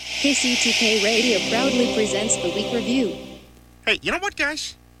KCTK Radio proudly presents the Week Review. Hey, you know what,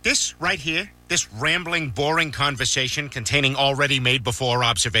 guys? This right here, this rambling, boring conversation containing already made-before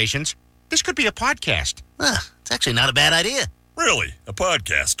observations, this could be a podcast. It's actually not a bad idea. Really? A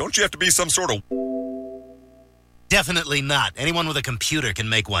podcast? Don't you have to be some sort of... Definitely not. Anyone with a computer can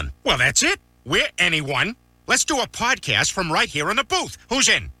make one. Well, that's it. We're anyone. Let's do a podcast from right here in the booth. Who's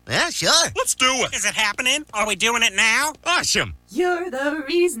in? Yeah, sure. Let's do it. Is it happening? Are we doing it now? Awesome. You're the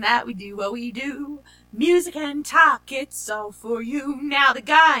reason that we do what we do. Music and talk, it's all for you. Now the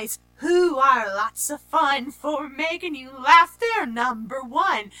guys who are lots of fun for making you laugh, they're number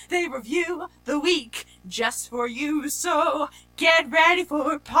one. They review the week just for you. So get ready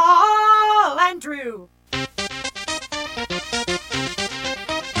for Paul and Drew.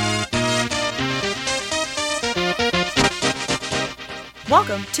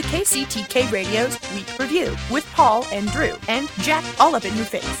 Welcome to KCTK Radio's Week Review with Paul and Drew and Jack all up in your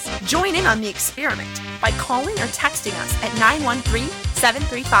face. Join in on the experiment by calling or texting us at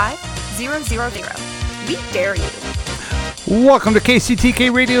 913-735-000. We dare you. Welcome to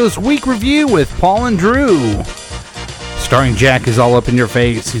KCTK Radio's Week Review with Paul and Drew. Starring Jack is all up in your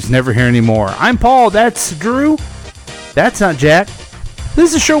face. He's never here anymore. I'm Paul. That's Drew. That's not Jack. This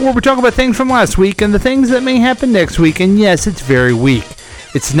is a show where we talk about things from last week and the things that may happen next week. And yes, it's very weak.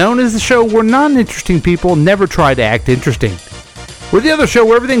 It's known as the show where non-interesting people never try to act interesting. We're the other show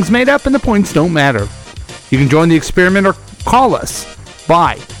where everything's made up and the points don't matter. You can join the experiment or call us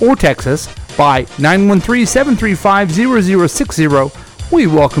or text us by 913-735-0060. We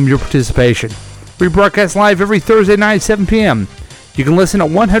welcome your participation. We broadcast live every Thursday night at 7 p.m. You can listen at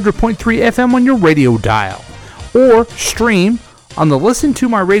 100.3 FM on your radio dial or stream on the Listen to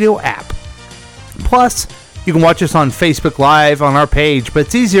My Radio app. Plus, you can watch us on Facebook Live on our page, but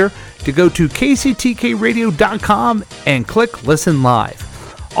it's easier to go to kctkradio.com and click Listen Live.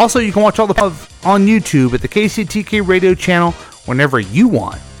 Also, you can watch all the stuff on YouTube at the KCTK Radio channel whenever you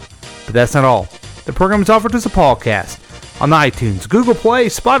want. But that's not all. The program is offered as a podcast on iTunes, Google Play,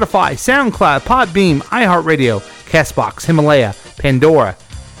 Spotify, SoundCloud, Podbeam, iHeartRadio, CastBox, Himalaya, Pandora,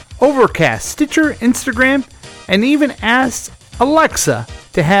 Overcast, Stitcher, Instagram, and even ask Alexa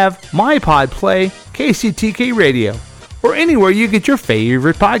to have my pod play KCTK Radio or anywhere you get your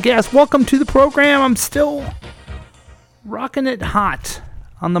favorite podcast. Welcome to the program. I'm still rocking it hot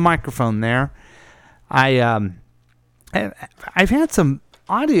on the microphone there. I've had some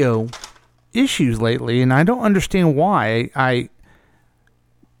audio issues lately, and I don't understand why.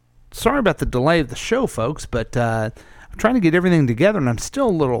 Sorry about the delay of the show, folks, but I'm trying to get everything together, and I'm still a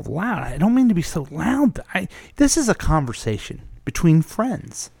little loud. I don't mean to be so loud. This is a conversation between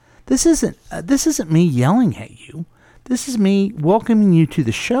friends. This isn't me yelling at you. This is me welcoming you to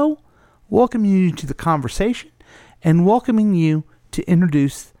the show, welcoming you to the conversation, and welcoming you to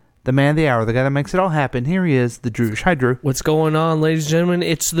introduce the man of the hour, the guy that makes it all happen. Here he is, the Droosh. Hi, Drew. What's going on, ladies and gentlemen?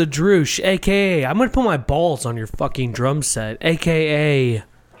 It's the Droosh, a.k.a. I'm going to put my balls on your fucking drum set, a.k.a.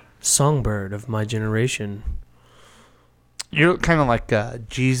 Songbird of my generation. You're kind of like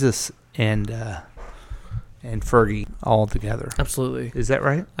Jesus and Fergie all together. Absolutely. Is that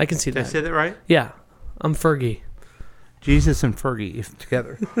right? I can see that. Did I say that right? Yeah. I'm Fergie. Jesus and Fergie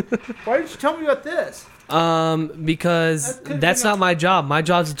together. Why didn't you tell me about this? Because that's not my job. My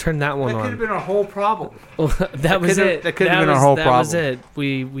job's to turn that one on. That could have been our whole problem. That was it. That could have been our whole problem. That was it.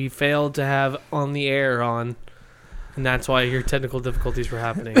 We failed to have on the air on, and that's why your technical difficulties were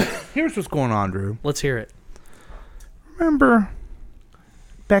happening. Here's what's going on, Drew. Let's hear it. Remember,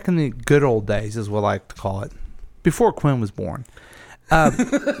 back in the good old days, is what I like to call it, before Quinn was born.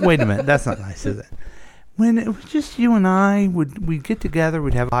 Wait a minute, that's not nice, is it? When it was just you and I, we'd get together,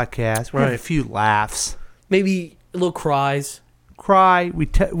 we'd have a podcast, we'd have a few laughs. Maybe little cries.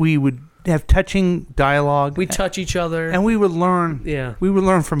 We would have touching dialogue. We'd touch each other. And we would learn. Yeah. We would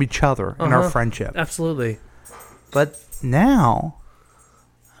learn from each other in our friendship. Absolutely. But now,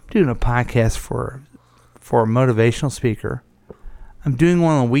 I'm doing a podcast for a motivational speaker. I'm doing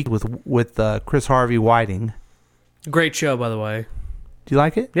one a week with Chris Harvey Whiting. Great show, by the way. Do you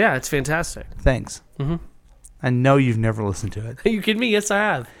like it? Yeah, it's fantastic. Thanks. Mm-hmm. I know you've never listened to it. Are you kidding me? Yes, I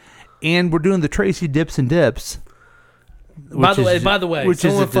have. And we're doing the Tracy Dips and Dips. By the way, which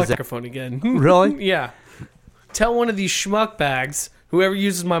is a microphone again. Really? Yeah. Tell one of these schmuck bags, whoever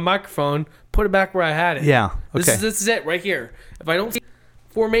uses my microphone, put it back where I had it. Yeah. Okay. This is it right here. If I don't see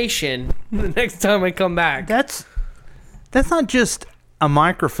formation the next time I come back. That's not just a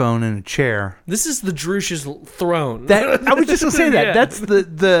microphone and a chair. This is the Droosh's throne. I was just going to say that. Yeah. That's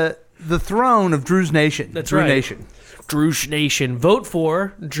the throne of Drew's Nation. That's Drew right. Nation. Droosh Nation. Vote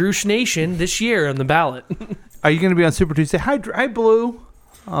for Droosh Nation this year on the ballot. Are you going to be on Super Tuesday? Hi, Blue.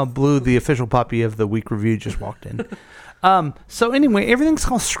 Blue, the official puppy of the week review, just walked in. So anyway, everything's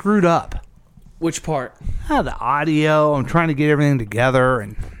all screwed up. Which part? The audio. I'm trying to get everything together,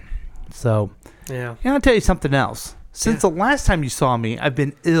 and so. Yeah. And I'll tell you something else. Since the last time you saw me, I've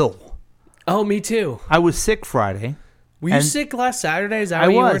been ill. Oh, me too. I was sick Friday. Were you sick last Saturday? Is that I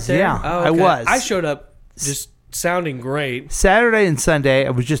why you was, weren't there? yeah. Oh, I okay. was. I showed up just sounding great. Saturday and Sunday, I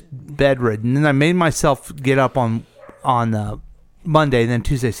was just bedridden, and I made myself get up on Monday, and then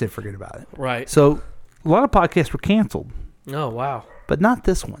Tuesday I said forget about it. Right. So a lot of podcasts were canceled. Oh, wow. But not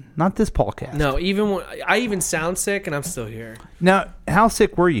this one. Not this podcast. No, I even sound sick, and I'm still here. Now, how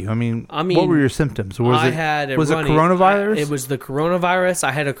sick were you? I mean what were your symptoms? Was it coronavirus? It was the coronavirus.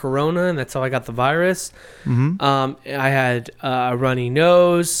 I had a corona, and that's how I got the virus. Mm-hmm. I had a runny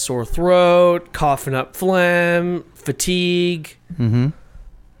nose, sore throat, coughing up phlegm, fatigue,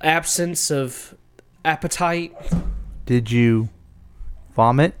 absence of appetite. Did you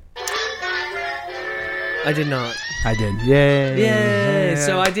vomit? I did not. I did. Yay. Yay.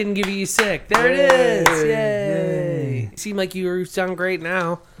 So I didn't give you sick. There it is. Yay. You seem like you sound great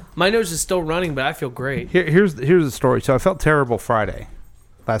now. My nose is still running, but I feel great. Here's the story. So I felt terrible Friday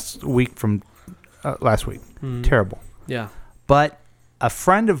last week. Terrible. Yeah. But a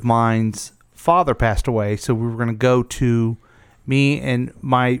friend of mine's father passed away, so we were going to go to, me and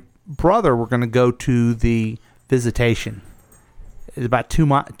my brother were going to go to the visitation. It's about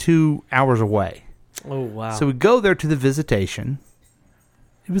 2 hours away. Oh, wow. So we go there to the visitation.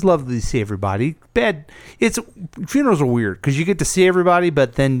 It was lovely to see everybody. Funerals are weird because you get to see everybody,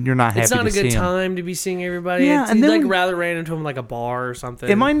 but then you're not happy to see them. It's not a good time to be seeing everybody. Yeah, and then rather ran into them like a bar or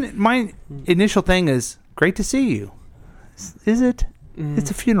something. And my initial thing is, great to see you. Is it? It's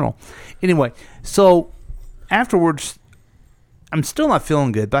a funeral. Anyway, so afterwards, I'm still not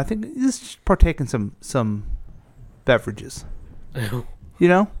feeling good, but I think let's partake in some beverages. You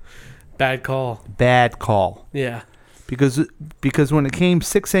know? Bad call. Yeah. Because when it came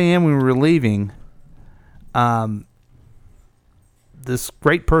 6 a.m. when we were leaving, this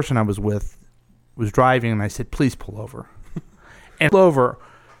great person I was with was driving, and I said, please pull over. And pull over,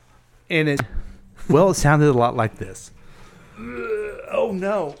 and it sounded a lot like this. Oh,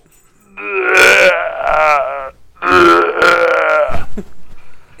 no.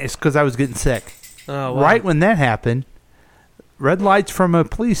 It's because I was getting sick. Oh, wow. Right when that happened, red lights from a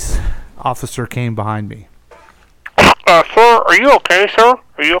police officer came behind me. Sir, are you okay, sir?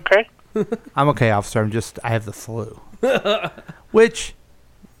 Are you okay? I'm okay, officer. I have the flu. Which,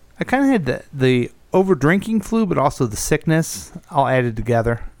 I kind of had the over-drinking flu, but also the sickness all added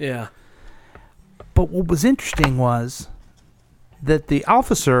together. Yeah. But what was interesting was that the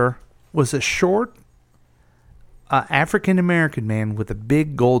officer was a short African-American man with a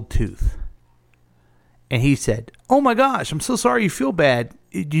big gold tooth. And he said, oh my gosh, I'm so sorry you feel bad.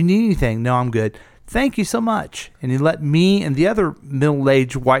 Do you need anything? No, I'm good. Thank you so much. And he let me and the other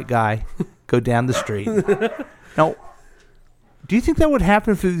middle-aged white guy go down the street. Now, do you think that would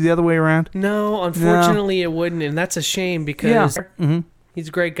happen if it was the other way around? No, unfortunately it wouldn't. And that's a shame because he's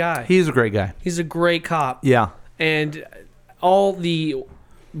a great guy. He is a great guy. He's a great cop. Yeah. And all the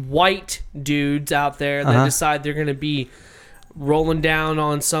white dudes out there that decide they're going to be rolling down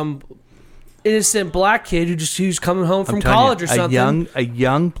on some innocent black kid who's coming home from college or something. A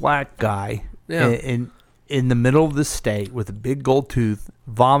young black guy in the middle of the state with a big gold tooth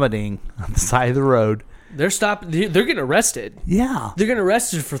vomiting on the side of the road. They're getting arrested. Yeah. They're getting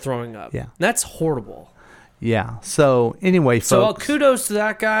arrested for throwing up. Yeah. That's horrible. Yeah. So anyway, folks. So kudos to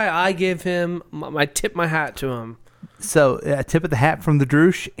that guy. I give him I tip my hat to him. So a tip of the hat from the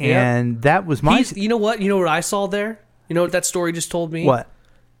Droosh, and that was my. You know what? You know what I saw there? You know what that story just told me? What?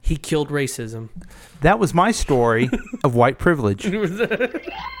 He killed racism. That was my story of white privilege. Yay!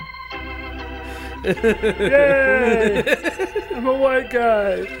 I'm a white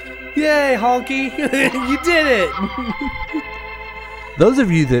guy. Yay, honky! You did it. Those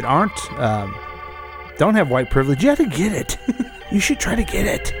of you that don't have white privilege, you have to get it. You should try to get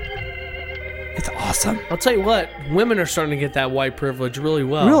it. It's awesome. I'll tell you what, women are starting to get that white privilege really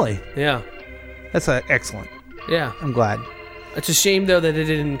well. Really? Yeah. That's excellent. Yeah. I'm glad. It's a shame, though, that it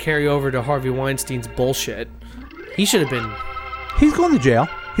didn't carry over to Harvey Weinstein's bullshit. He should have been... He's going to jail.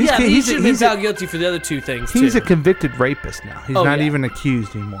 He should have been found guilty for the other two things, He's too. a convicted rapist now. He's not even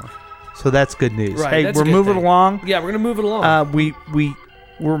accused anymore. So that's good news. Right, hey, we're moving along. Yeah, we're going to move it along.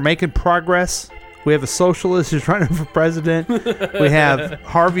 We're making progress. We have a socialist who's running for president. We have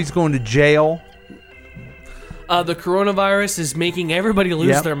Harvey's going to jail. The coronavirus is making everybody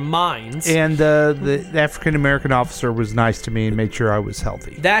lose Yep. their minds. And the African American officer was nice to me and made sure I was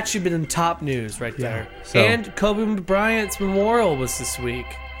healthy. That should have been top news right there. so- And Kobe Bryant's memorial was this week.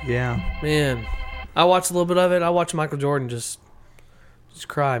 Yeah. Man, I watched a little bit of it. I watched Michael Jordan just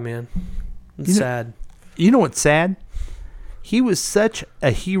cry, man. It's sad. You know what's sad? He was such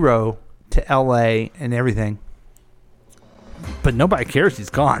a hero to L.A. and everything. But nobody cares he's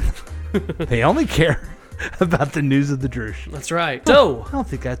gone. They only care about the news of the Droosh. That's right. So, I don't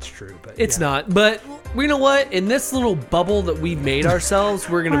think that's true, but it's yeah. not. But you know what? In this little bubble that we've made ourselves,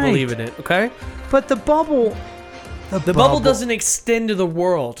 we're going Right. to believe in it, okay? But the bubble... The bubble doesn't extend to the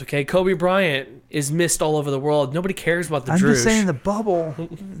world, okay? Kobe Bryant is missed all over the world. Nobody cares about the I'm Droosh. just saying the bubble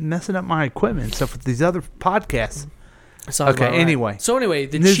messing up my equipment and stuff with these other podcasts. Sounds Okay, about right. anyway. So anyway,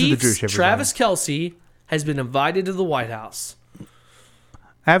 the News of the Chiefs, Droosh, everybody. Travis Kelce, has been invited to the White House.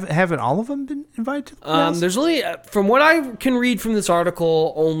 Haven't all of them been invited to the House? There's only, from what I can read from this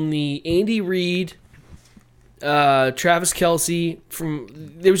article, only Andy Reid, Travis Kelce.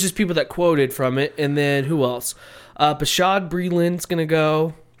 There was just people that quoted from it, and then who else? Bashad Breeland's gonna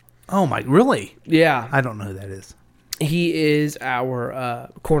go. Oh my, really? Yeah, I don't know who that is. he is our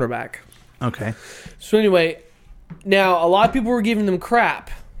cornerback. Okay. So anyway, now a lot of people were giving them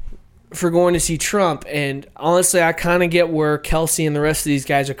crap for going to see Trump, and honestly, I kind of get where Kelce and the rest of these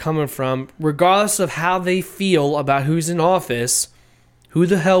guys are coming from. Regardless of how they feel about who's in office, who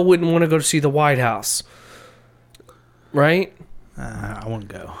the hell wouldn't want to go to see the White House? Right? I won't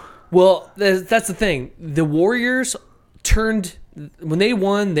go. Well, that's the thing. The Warriors turned, when they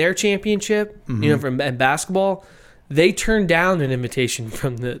won their championship, from in basketball, they turned down an invitation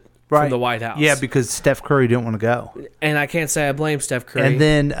from the White House. Yeah, because Steph Curry didn't want to go. And I can't say I blame Steph Curry. And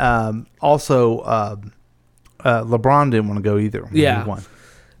then also LeBron didn't want to go either. When Yeah. he won.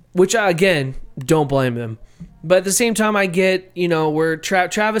 Which, I, again, don't blame them. But at the same time, I get, where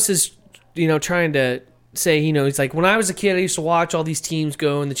Travis is, trying to say, he's like, when I was a kid, I used to watch all these teams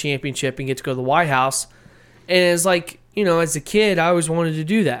go in the championship and get to go to the White House. And it's like, as a kid, I always wanted to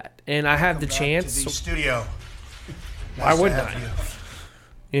do that. And I have the chance. To the studio. Why wouldn't I?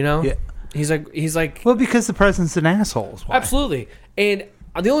 Yeah. He's like, Well, because the president's an asshole. Is why. absolutely. And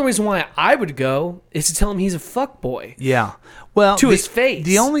the only reason why I would go is to tell him he's a fuckboy. Yeah. Well, To his face.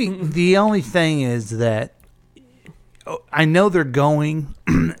 The only thing is that I know they're going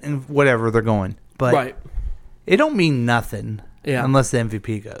and whatever they're going, but Right. it don't mean nothing unless the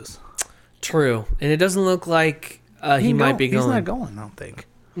MVP goes. True. And it doesn't look like he might be going. He's not going, I don't think.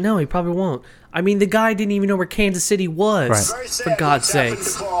 No, he probably won't. I mean, the guy didn't even know where Kansas City was. Right. Very sad For God's what's happened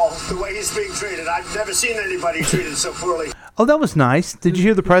sakes. to Paul, the way he's being treated. I've never seen anybody treated so poorly. Oh, that was nice. Did you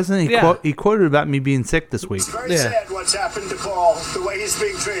hear the president? Yeah. He quoted about me being sick this week. Very Yeah. sad what's happened to Paul, the way he's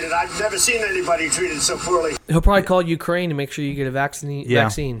being treated. I've never seen anybody treated so poorly. He'll probably call Ukraine to make sure you get a vaccine. Yeah.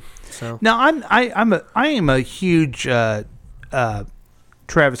 So Now, I am a huge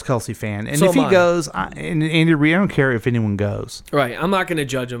Travis Kelce fan, and So if he am I. goes, and Andy Reid, I don't care if anyone goes, right, I'm not going to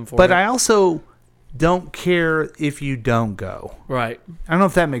judge him for but it. I also don't care if you don't go. Right. I don't know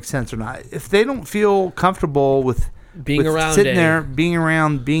if that makes sense or not. If they don't feel comfortable with Being around sitting a- there, being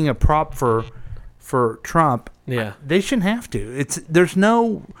around, being a prop for Trump, Yeah. they shouldn't have to. There's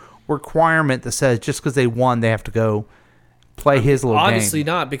no requirement that says just because they won, they have to go play his little Obviously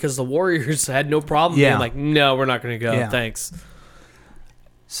game. not, because the Warriors had no problem Yeah. being like, no, we're not going to go. Yeah. Thanks.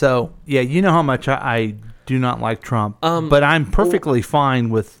 So yeah, you know how much I do not like Trump, but I'm perfectly fine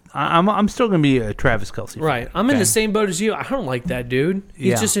with. I'm still going to be a Travis Kelce fan. Right. I'm in okay? the same boat as you. I don't like that dude. He's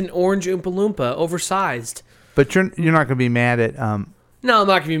Yeah. just an orange Oompa Loompa, oversized. But you're not going to be mad at. No, I'm not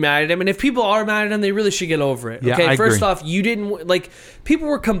going to be mad at him. And if people are mad at him, they really should get over it. Yeah, Okay, I first agree. off, you didn't, people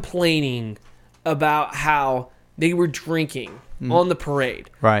were complaining about how they were drinking on the parade.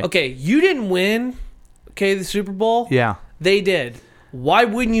 Right. Okay, you didn't win, the Super Bowl. Yeah. They did. Why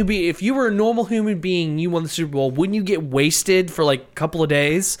wouldn't you be, if you were a normal human being, you won the Super Bowl, wouldn't you get wasted for a couple of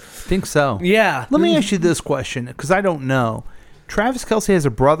days? I think so. Yeah. Let me ask you this question because I don't know. Travis Kelce has a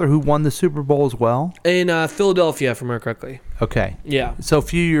brother who won the Super Bowl as well. In Philadelphia, if I remember correctly. Okay. Yeah. So a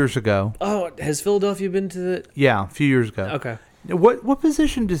few years ago. Oh, has Philadelphia been to the... Yeah, a few years ago. Okay. What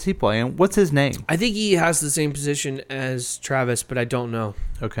position does he play and what's his name? I think he has the same position as Travis, but I don't know.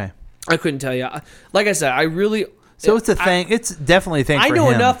 Okay. I couldn't tell you. Like I said, I really... So it's a thing. It's definitely a thing I for know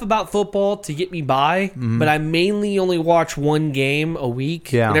him. enough about football to get me by, but I mainly only watch one game a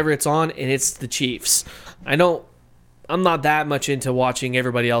week Yeah. whenever it's on, and it's the Chiefs. I'm not that much into watching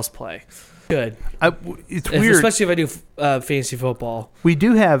everybody else play. Good. It's weird. Especially if I do fantasy football. We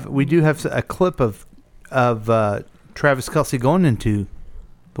do have a clip of Travis Kelce going into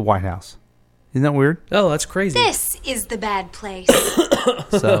the White House. Isn't that weird? Oh, that's crazy. This is the bad place.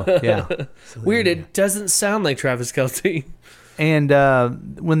 So, yeah. Weird. It doesn't sound like Travis Kelce. And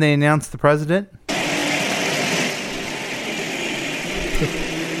when they announced the president,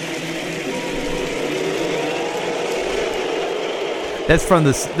 that's from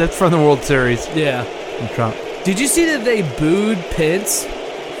the World Series. Yeah. From Trump. Did you see that they booed Pence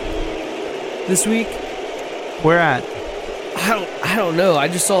this week? Where at? I don't know. I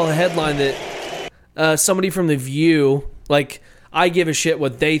just saw a headline that somebody from The View, like, I give a shit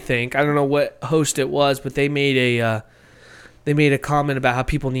what they think. I don't know what host it was, but they made a comment about how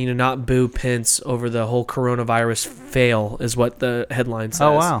people need to not boo Pence over the whole coronavirus fail, is what the headline says.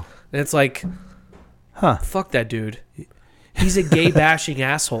 Oh, wow. And it's like, fuck that dude. He's a gay bashing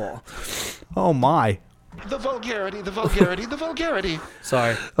asshole. Oh, my. The vulgarity, the vulgarity, the vulgarity.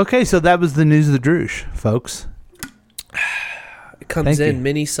 Sorry. Okay, so that was the news of the Droosh, folks. It comes in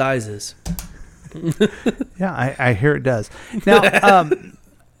many sizes. Yeah, I hear it does. Now,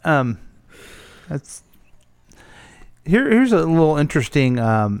 that's here's a little interesting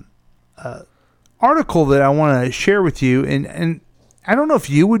article that I want to share with you, and I don't know if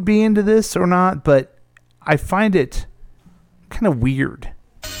you would be into this or not, but I find it kind of weird.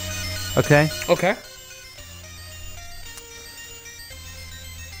 Okay. Okay.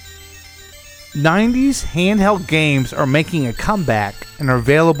 90s handheld games are making a comeback and are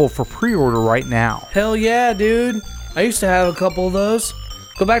available for pre-order right now. Hell yeah, dude. I used to have a couple of those.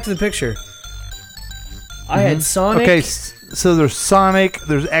 Go back to the picture. I had Sonic. Okay, so there's Sonic,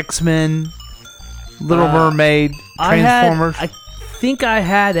 there's X-Men, Little Mermaid, Transformers. I think I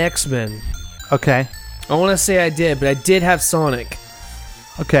had X-Men. Okay. I want to say I did, but I did have Sonic.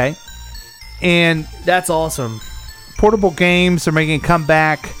 Okay. And that's awesome. Portable games are making a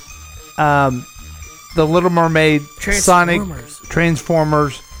comeback. The Little Mermaid, Sonic,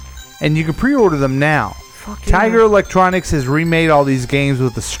 Transformers, and you can pre-order them now. Fuck Tiger yeah. Electronics has remade all these games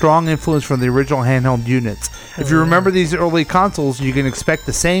with a strong influence from the original handheld units. If you remember these early consoles, you can expect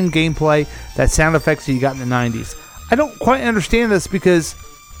the same gameplay, that sound effects that you got in the 90s. I don't quite understand this because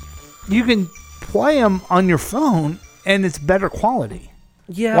you can play them on your phone and it's better quality.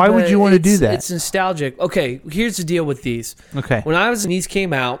 Yeah. Why would you want to do that? It's nostalgic. Okay, here's the deal with these. Okay. When these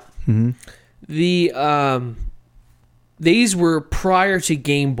came out, these were prior to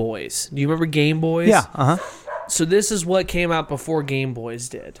Game Boys. Do you remember Game Boys? Yeah. So this is what came out before Game Boys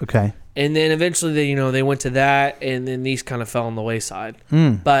did. Okay. And then eventually they went to that, and then these kind of fell on the wayside.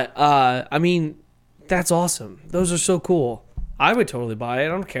 But I mean, that's awesome. Those are so cool. I would totally buy it. I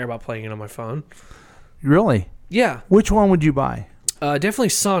don't care about playing it on my phone. Really? Yeah. Which one would you buy? Definitely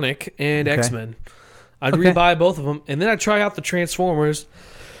Sonic and Okay. X-Men. I'd rebuy both of them, and then I'd try out the Transformers.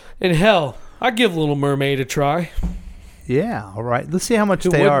 And hell, I'd give Little Mermaid a try. Yeah, all right. Let's see how much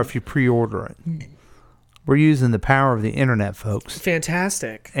they are if you pre-order it. We're using the power of the internet, folks.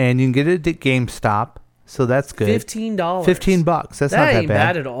 Fantastic. And you can get it at GameStop, so that's good. $15. $15. That's not that ain't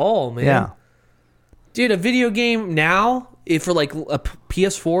bad. bad at all, man. Yeah. Dude, a video game now, if for like a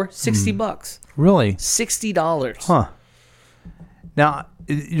PS4, $60. Really? $60. Huh. Now,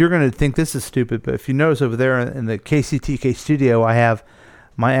 you're going to think this is stupid, but if you notice over there in the KCTK studio, I have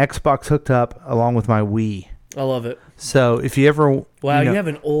my Xbox hooked up along with my Wii. I love it. So if you ever... Wow, you have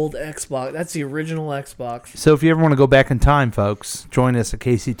an old Xbox. That's the original Xbox. So if you ever want to go back in time, folks, join us at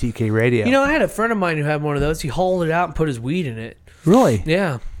KCTK Radio. You know, I had a friend of mine who had one of those. He hauled it out and put his weed in it. Really?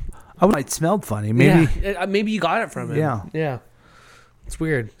 Yeah. Oh, it smelled funny. Maybe. Yeah. Maybe you got it from him. Yeah. Yeah. It's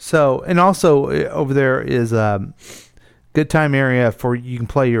weird. So, and also over there is a good time area for you can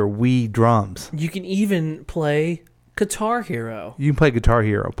play your Wii drums. You can even play Guitar Hero. You can play Guitar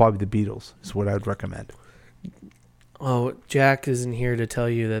Hero, probably the Beatles is what I would recommend. Oh, Jack isn't here to tell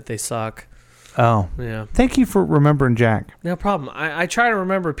you that they suck. Oh. Yeah. Thank you for remembering Jack. No problem. I try to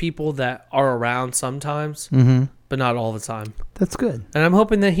remember people that are around sometimes, but not all the time. That's good. And I'm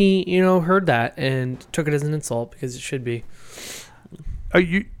hoping that he, heard that and took it as an insult because it should be. Are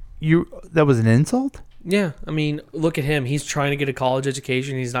you that was an insult? Yeah. I mean, look at him. He's trying to get a college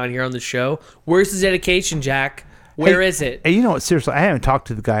education. He's not here on the show. Where's his education, Jack? Where is it? Hey, you know what? Seriously, I haven't talked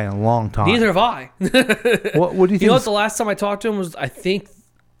to the guy in a long time. Neither have I. What do you think? You know what? The last time I talked to him was, I think,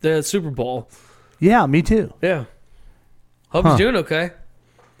 the Super Bowl. Yeah, me too. Yeah. Hope he's doing okay.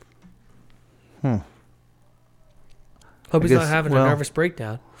 Hope he's not having a nervous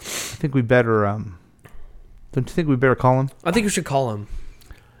breakdown. I think we better. Don't you think we better call him? I think we should call him.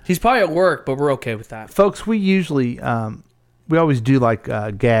 He's probably at work, but we're okay with that. Folks, we usually, we always do like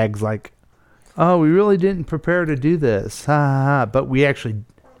gags like, oh, we really didn't prepare to do this. Ha, ha, ha. But we actually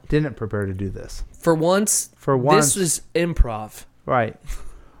didn't prepare to do this. For once, this was improv. Right.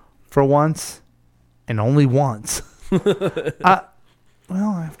 For once, and only once. Well,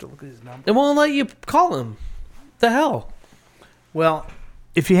 I have to look at his number. It won't let you call him. The hell? Well,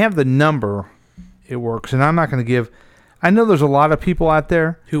 if you have the number, it works. And I'm not going to give... I know there's a lot of people out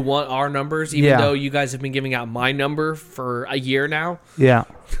there who want our numbers, even though you guys have been giving out my number for a year now. Yeah.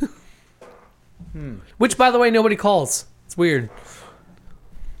 Which, by the way, nobody calls. It's weird.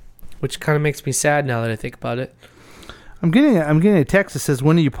 Which kind of makes me sad now that I think about it. I'm getting a text that says,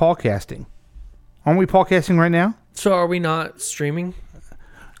 "When are you podcasting?" Aren't we podcasting right now? So are we not streaming?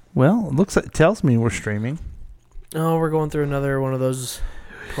 Well, it tells me we're streaming. Oh, we're going through another one of those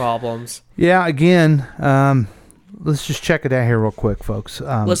problems. Yeah, again, let's just check it out here real quick, folks.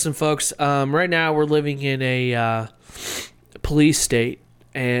 Listen, folks, right now we're living in a police state,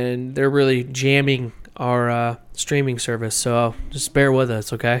 and they're really jamming our streaming service, so just bear with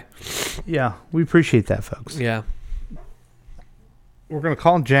us, okay? Yeah, we appreciate that, folks. Yeah. We're going to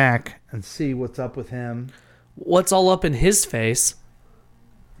call Jack and see what's up with him. What's all up in his face?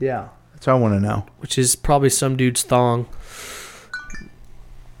 Yeah, that's what I want to know. Which is probably some dude's thong.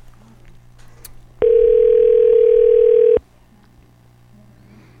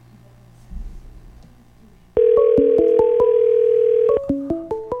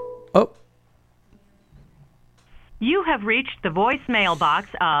 Oh. You have reached the voicemail box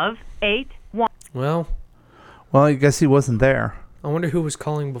of 81. Well, I guess he wasn't there. I wonder who was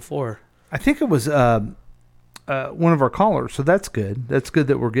calling before. I think it was one of our callers, so that's good. That's good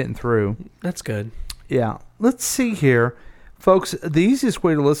that we're getting through. That's good. Yeah. Let's see here. Folks, the easiest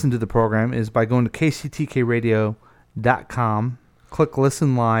way to listen to the program is by going to kctkradio.com, click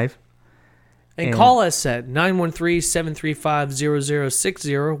Listen Live. And call us at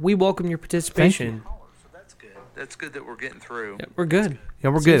 913-735-0060. We welcome your participation. That's good. That's good that we're getting through. Yeah, we're good. Yeah,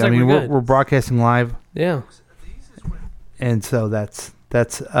 we're good. Like we're broadcasting live. Yeah. And so that's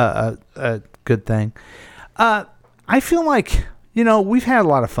a good thing. I feel like, we've had a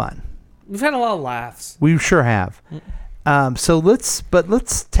lot of fun. We've had a lot of laughs. We sure have. So let's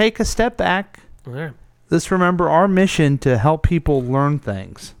take a step back. All right. Let's remember our mission to help people learn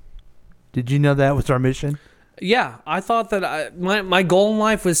things. Did you know that was our mission? Yeah, I thought that my goal in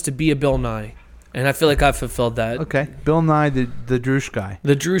life was to be a Bill Nye, and I feel like I fulfilled that. Okay, Bill Nye, the Droosh guy.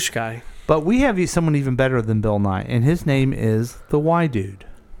 The Droosh guy. But we have someone even better than Bill Nye, and his name is the Y Dude.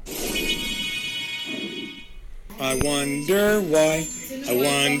 I wondered why.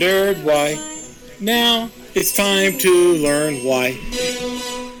 Now it's time to learn why.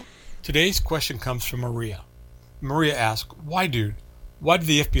 Today's question comes from Maria. Maria asks, "Why, dude? Why did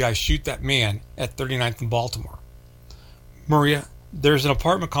the FBI shoot that man at 39th and Baltimore?" Maria, there's an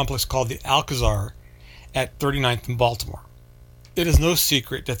apartment complex called the Alcazar at 39th and Baltimore. It is no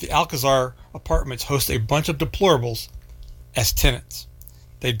secret that the Alcazar apartments host a bunch of deplorables as tenants.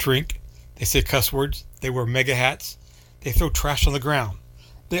 They drink, they say cuss words, they wear mega hats, they throw trash on the ground.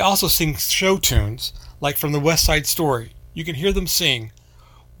 They also sing show tunes, like from the West Side Story. You can hear them sing,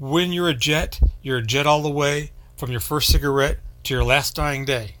 "When you're a jet all the way, from your first cigarette to your last dying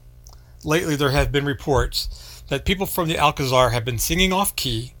day." Lately there have been reports that people from the Alcazar have been singing off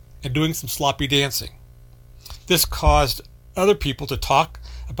key and doing some sloppy dancing. This caused other people to talk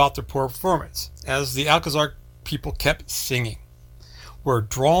about their poor performance, as the Alcazar people kept singing. We're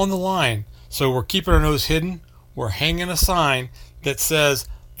drawing the line, so we're keeping our nose hidden. We're hanging a sign that says,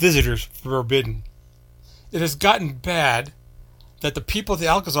 "Visitors forbidden." It has gotten bad that the people of the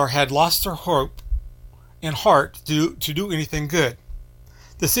Alcazar had lost their hope and heart to do anything good.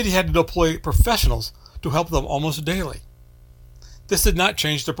 The city had to deploy professionals to help them almost daily. This did not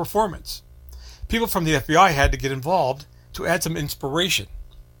change their performance. People from the FBI had to get involved to add some inspiration.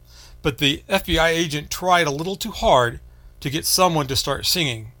 But the FBI agent tried a little too hard to get someone to start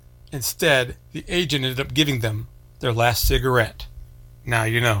singing. Instead, the agent ended up giving them their last cigarette. Now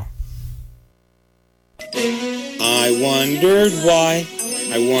you know. I wondered why.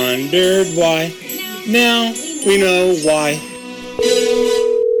 Now we know why.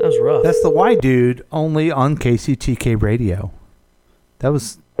 That was rough. That's the Y Dude, only on KCTK Radio. That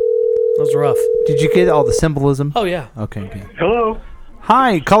was rough. Did you get all the symbolism? Oh, yeah. Okay, good. Hello.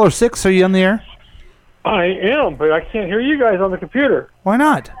 Hi, caller 6, are you on the air? I am, but I can't hear you guys on the computer. Why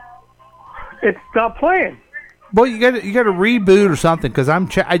not? It's not playing. Well, you got to reboot or something, because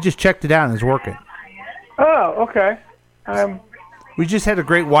I just checked it out and it's working. Oh, okay. We just had a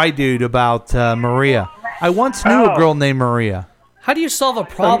great Y Dude about Maria. I once knew a girl named Maria. How do you solve a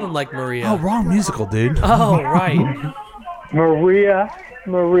problem like Maria? Oh, wrong musical, dude. Oh, right. Maria.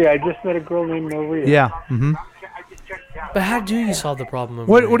 I just met a girl named Maria. Yeah. Mm-hmm. But how do you solve the problem?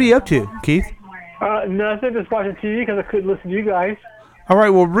 What are you up to, Keith? Nothing. Just watching TV because I couldn't listen to you guys. All right,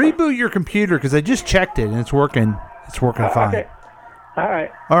 well, reboot your computer because I just checked it and it's working. It's working fine. Okay. All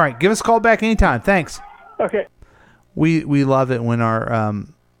right. All right, give us a call back anytime. Thanks. Okay. We love it when our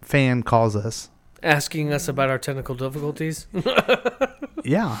fan calls us. Asking us about our technical difficulties.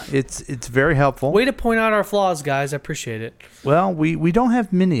 Yeah, it's very helpful. Way to point out our flaws, guys. I appreciate it. Well, we don't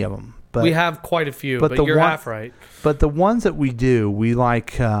have many of them. But we have quite a few, but you're half right. But the ones that we do, we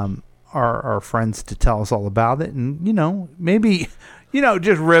like our friends to tell us all about it. And, maybe...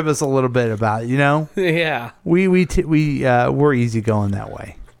 just rib us a little bit about it, Yeah. We're easygoing that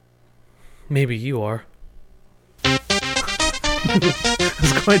way. Maybe you are. Let's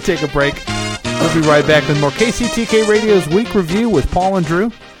go ahead and take a break. We'll be right back with more KCTK Radio's Week Review with Paul and Drew.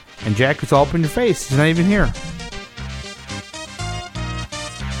 And Jack is all up in your face. He's not even here.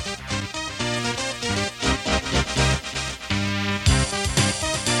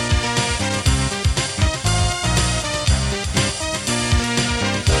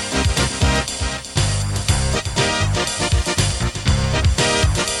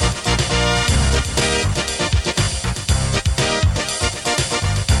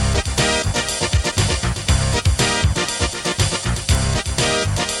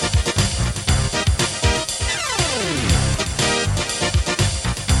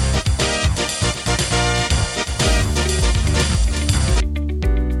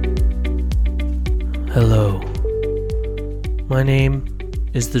 Hello. My name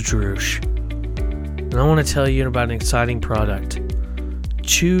is the Droosh, and I want to tell you about an exciting product.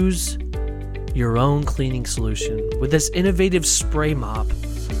 Choose your own cleaning solution with this innovative spray mop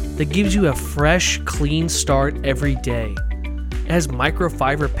that gives you a fresh, clean start every day. It has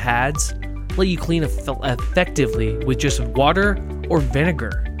microfiber pads that let you clean effectively with just water or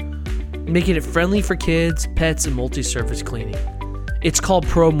vinegar, making it friendly for kids, pets, and multi-surface cleaning. It's called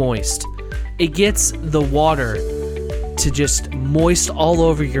Pro Moist. It gets the water to just moist all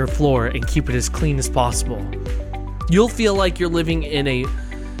over your floor and keep it as clean as possible. You'll feel like you're living in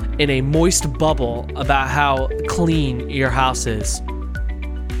a moist bubble about how clean your house is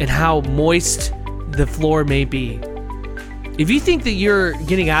and how moist the floor may be. If you think that you're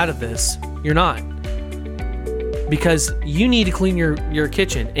getting out of this, you're not. Because you need to clean your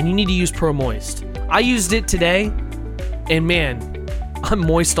kitchen and you need to use Pro Moist. I used it today and man, I'm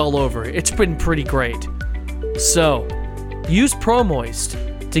moist all over. It's been pretty great. So, use Pro Moist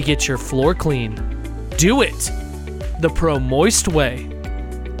to get your floor clean. Do it the Pro Moist way.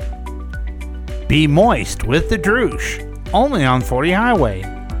 Be moist with the Droosh. Only on 40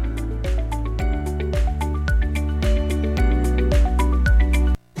 Highway.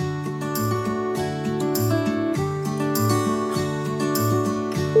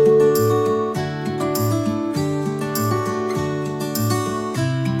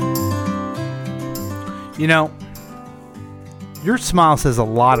 Your smile says a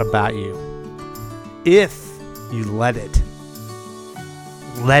lot about you. If you let it.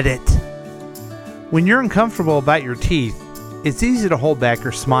 Let it. When you're uncomfortable about your teeth, it's easy to hold back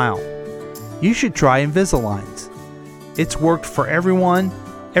your smile. You should try Invisaligns. It's worked for everyone.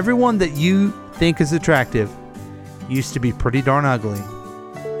 Everyone that you think is attractive used to be pretty darn ugly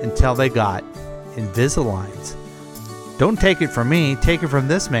until they got Invisaligns. Don't take it from me, take it from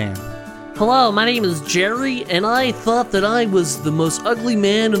this man. Hello, my name is Jerry, and I thought that I was the most ugly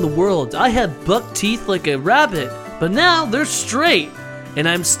man in the world. I had buck teeth like a rabbit, but now they're straight, and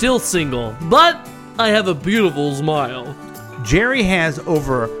I'm still single, but I have a beautiful smile. Jerry has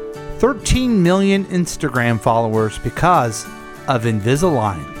over 13 million Instagram followers because of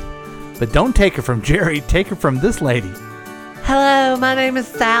Invisalign. But don't take it from Jerry, take it from this lady. Hello, my name is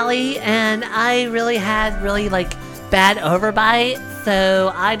Sally, and I had bad overbite,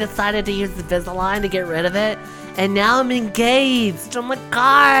 so I decided to use Invisalign to get rid of it, and now I'm engaged. Oh my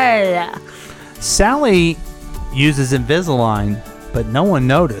god! Sally uses Invisalign, but no one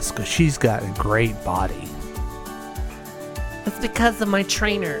noticed because she's got a great body. It's because of my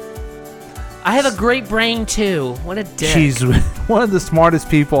trainer. I have a great brain too. What a dick. She's one of the smartest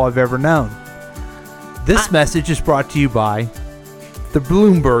people I've ever known. This message is brought to you by the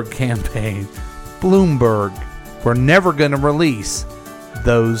Bloomberg campaign. Bloomberg. We're never going to release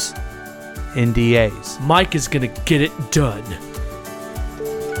those NDAs. Mike is going to get it done.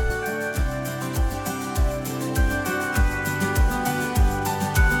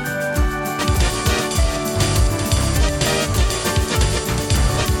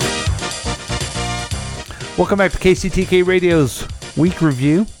 Welcome back to KCTK Radio's Week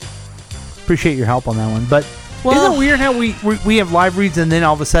Review. Appreciate your help on that one. But isn't it weird how we have live reads and then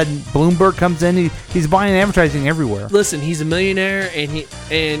all of a sudden Bloomberg comes in? He's buying advertising everywhere. Listen, he's a millionaire, and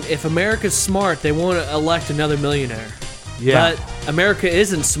if America's smart, they won't elect another millionaire. Yeah. But America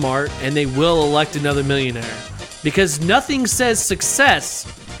isn't smart, and they will elect another millionaire. Because nothing says success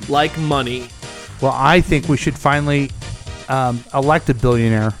like money. Well, I think we should finally elect a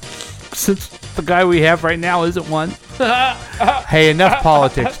billionaire, since the guy we have right now isn't one. Hey, enough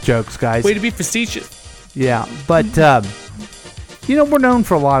politics jokes, guys. Way to be facetious. Yeah, but, we're known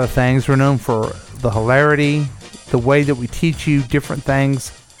for a lot of things. We're known for the hilarity, the way that we teach you different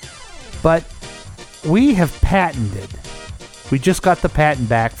things. But we have patented. We just got the patent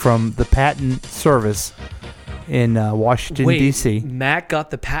back from the patent service in Washington, D.C. Matt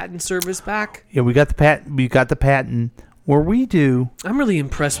got the patent service back? Yeah, we got the patent. We got the patent where we do. I'm really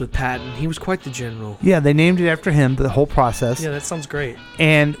impressed with Patton. He was quite the general. Yeah, they named it after him. The whole process. Yeah, that sounds great.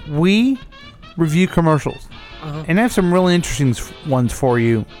 And we review commercials, and I have some really interesting ones for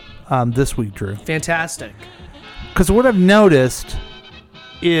you this week, Drew. Fantastic. Because what I've noticed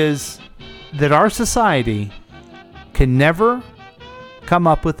is that our society can never come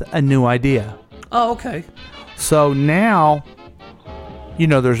up with a new idea. Oh, okay. So now,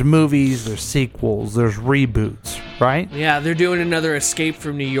 there's movies, there's sequels, there's reboots, right? Yeah, they're doing another Escape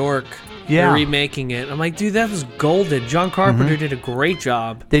from New York. Yeah. They're remaking it. I'm like, dude, that was golden. John Carpenter did a great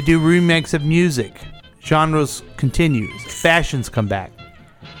job. They do remakes of music. Genres continues. Fashions come back.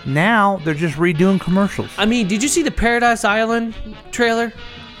 Now they're just redoing commercials. I mean, did you see the Paradise Island trailer?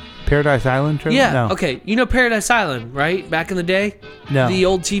 Paradise Island trailer? Yeah. No. Okay. You know Paradise Island, right? Back in the day? No. The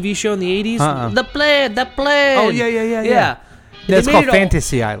old TV show in the 80s? Uh-uh. The plane. Oh, yeah. That's called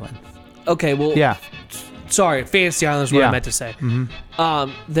Fantasy Island. Okay, well. Yeah. Sorry, Fantasy Island is what I meant to say.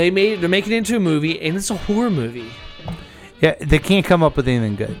 Mm-hmm. They're making it into a movie, and it's a horror movie. Yeah, they can't come up with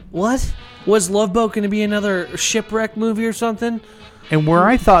anything good. What? Was Love Boat going to be another shipwreck movie or something? And where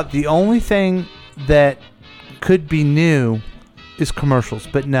I thought the only thing that could be new is commercials,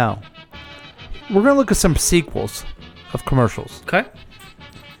 but no. We're going to look at some sequels of commercials. Okay.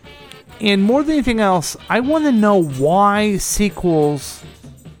 And more than anything else, I want to know why sequels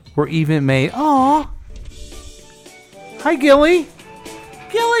were even made. Aw. Hi, Gilly.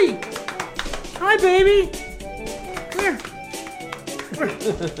 Gilly. Hi, baby. Come here.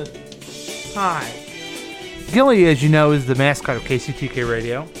 Hi. Gilly, as you know, is the mascot of KCTK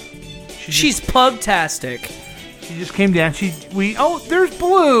Radio. She's pugtastic. She just came down. There's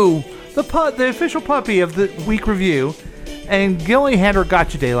Blue, the official puppy of the week review. And Gilly had her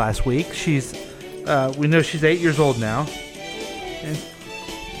gotcha day last week. We know she's 8 years old now. And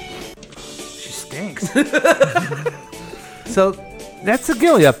she stinks. So, that's the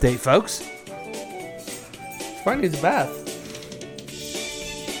Gilly update, folks. She probably needs a bath.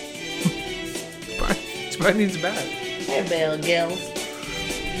 She probably needs a bath. Hey, Bill Gills.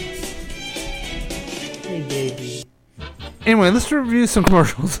 Hey, baby. Anyway, let's review some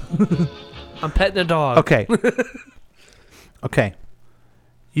commercials. I'm petting a dog. Okay. Okay.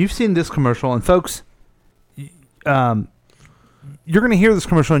 You've seen this commercial, and folks, you're going to hear this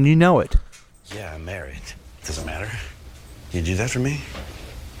commercial, and you know it. Yeah, I'm married. Doesn't matter. You do that for me?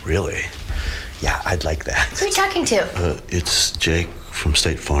 Really? Yeah, I'd like that. Who are you talking to? It's Jake from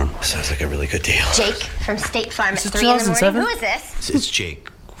State Farm. Sounds like a really good deal. Jake from State Farm at Is it 3 in the morning. 2007? Who is this? It's Jake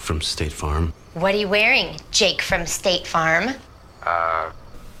from State Farm. What are you wearing, Jake from State Farm?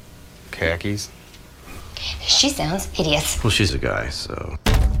 Khakis. She sounds hideous. Well, she's a guy, so.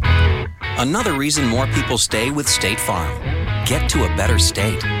 Another reason more people stay with State Farm. Get to a better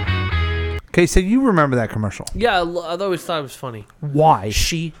state. Okay, so you remember that commercial. Yeah, I always thought it was funny. Why?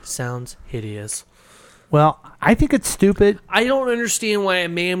 She sounds hideous. Well, I think it's stupid. I don't understand why a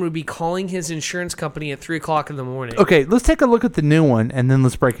man would be calling his insurance company at 3 o'clock in the morning. Okay, let's take a look at the new one, and then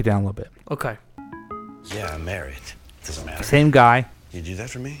let's break it down a little bit. Okay. Yeah, I'm married. Doesn't matter. Same guy. You do that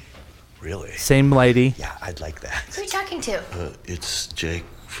for me? Really? Same lady. Yeah, I'd like that. Who are you talking to? It's Jake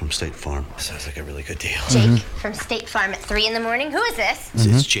from State Farm. Sounds like a really good deal. Jake from State Farm at 3 in the morning. Who is this?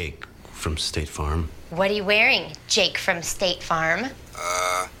 It's Jake from State Farm. What are you wearing, Jake from State Farm?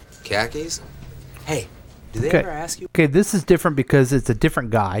 Khakis. Hey, do they ever ask you? Okay, this is different because it's a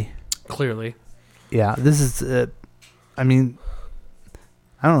different guy. Clearly. Yeah, this is, I don't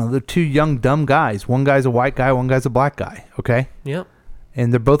know, they're two young, dumb guys. One guy's a white guy, one guy's a black guy, okay? Yep.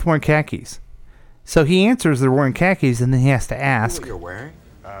 And they're both wearing khakis. So he answers they're wearing khakis, and then he has to ask. What you're wearing?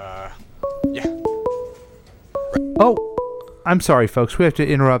 Yeah. Oh, I'm sorry, folks. We have to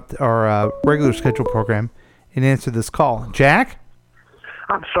interrupt our regular scheduled program and answer this call. Jack?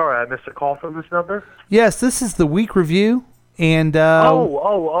 I'm sorry, I missed a call from this number. Yes, this is the week review, and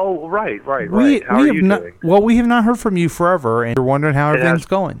right. How are you doing? Well, we have not heard from you forever, and we're wondering how everything's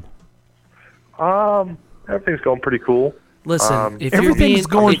going. Everything's going pretty cool. Listen, if everything's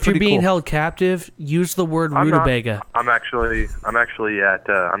going you're pretty being cool. held captive, use the word I'm not. rutabaga. I'm actually I'm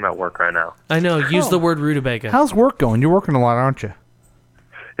at work right now. I know. Use the word rutabaga. How's work going? You're working a lot, aren't you?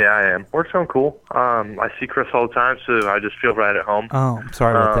 Yeah, I am. Work's going cool. I see Chris all the time, so I just feel right at home. Oh, I'm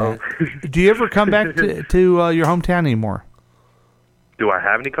sorry about that. Do you ever come back to your hometown anymore? Do I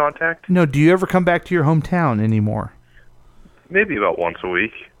have any contact? No, do you ever come back to your hometown anymore? Maybe about once a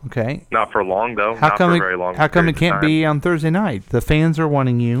week. Okay. Not for long, though. How Not come for a it, very long how come period it can't of time. be on Thursday night? The fans are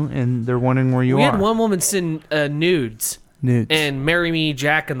wanting you, and they're wondering where you We are. had one woman send nudes. Nudes. And marry me,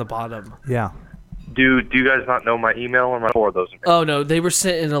 Jack, in the bottom. Yeah. Do you guys not know my email or my four of those? Oh no, they were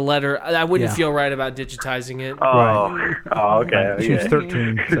sent in a letter. I wouldn't Yeah. feel right about digitizing it. Okay. She was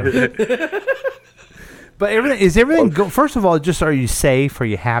 13. So. But everything first of all, just are you safe? Are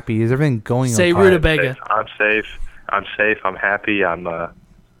you happy? Is everything going Say okay? rutabaga. I'm safe. I'm happy. I'm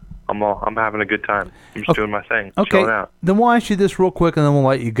having a good time. I'm just doing my thing. Okay. Chilling out. Then we'll ask you this real quick, and then we'll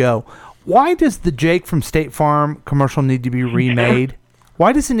let you go. Why does the Jake from State Farm commercial need to be remade?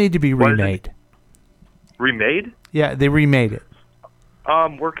 Why does it need to be remade? Remade? Yeah, they remade it.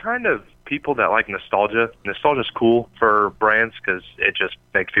 We're kind of people that like nostalgia. Nostalgia's cool for brands because it just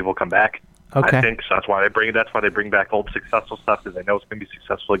makes people come back. Okay. I think so. That's why they bring back old successful stuff because they know it's going to be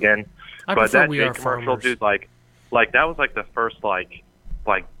successful again. I But prefer that We Jake Are commercial, Farmers. dude, like that was like the first like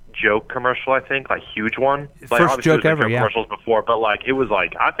joke commercial, I think, like huge one. Like, First obviously joke there's been ever, yeah. commercials before, but like it was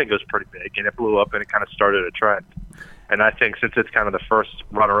like I think it was pretty big and it blew up and it kind of started a trend. And I think since it's kind of the first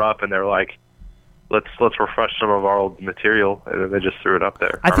runner up, and they're like, let's refresh some of our old material, and then they just threw it up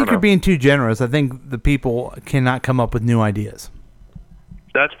there. I think don't you're know. being too generous. I think the people cannot come up with new ideas.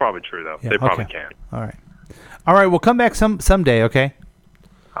 That's probably true though. Yeah, They probably okay. can. All right. We'll come back someday. Okay.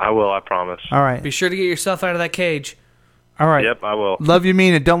 I will. I promise. All right. Be sure to get yourself out of that cage. All right. Yep, I will. Love you,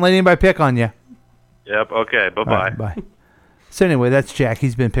 mean it. Don't let anybody pick on you. Yep. Okay. Bye All bye. right, bye. So anyway, that's Jack.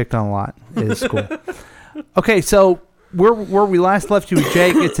 He's been picked on a lot at his school. Okay, so where we last left you with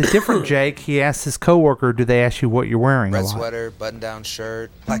Jake, it's a different Jake. He asked his coworker, "Do they ask you what you're wearing?" Red a lot? sweater, button-down shirt,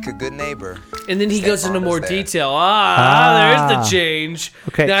 like a good neighbor. And then he State goes into Farm more is there. detail. Ah. There's the change.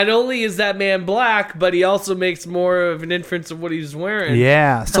 Okay. Not only is that man black, but he also makes more of an inference of what he's wearing.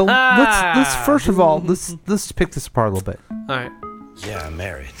 Yeah. So let's first of all let's pick this apart a little bit. All right. Yeah, I'm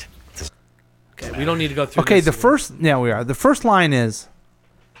married. Okay, we don't need to go through Okay, this the again. first we are. The first line is,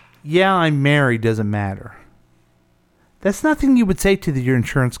 "Yeah, I'm married. Doesn't matter." That's nothing you would say to your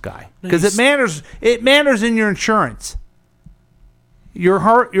insurance guy because it matters. It matters in your insurance. Your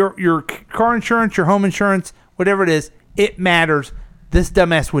car insurance, your home insurance, whatever it is, it matters. This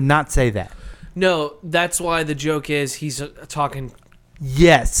dumbass would not say that. No, that's why the joke is he's talking.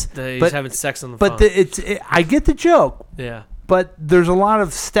 Yes, He's but- having sex on the But phone. I get the joke. Yeah. But there's a lot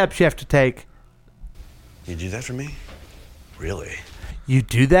of steps you have to take. You do that for me? Really? You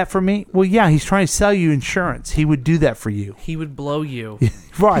do that for me? Well, yeah, he's trying to sell you insurance. He would do that for you. He would blow you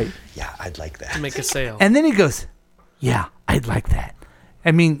Right. Yeah, I'd like that. to make a sale. And then he goes, "Yeah, I'd like that."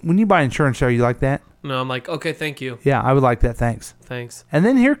 I mean, when you buy insurance, are you like that? No, I'm like, okay, thank you. Yeah, I would like that. Thanks. Thanks. And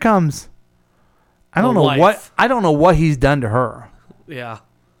then here comes, I don't The know wife. I don't know what he's done to her. Yeah.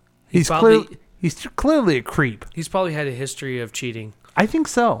 He's clearly a creep. He's probably had a history of cheating. I think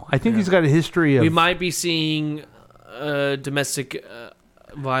so. I think he's got a history of. We might be seeing domestic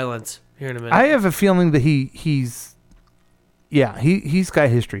violence here in a minute. I have a feeling that he's got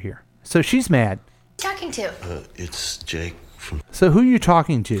history here. So she's mad. Talking to. It's Jake from. So who are you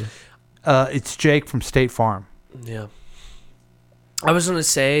talking to? It's Jake from State Farm. Yeah. I was going to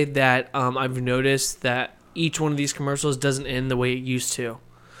say that I've noticed that each one of these commercials doesn't end the way it used to.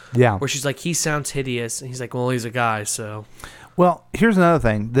 Yeah. Where she's like, he sounds hideous. And he's like, well, he's a guy, so. Well, here's another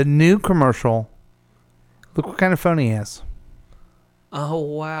thing. The new commercial, look what kind of phone he has. Oh,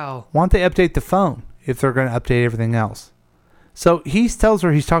 wow. Why don't they update the phone if they're going to update everything else? So he tells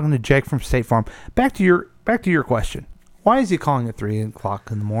her he's talking to Jake from State Farm. Back to your question. Why is he calling at 3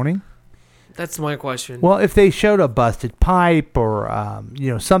 o'clock in the morning? That's my question. Well, if they showed a busted pipe or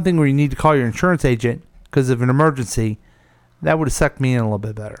something where you need to call your insurance agent because of an emergency, that would have sucked me in a little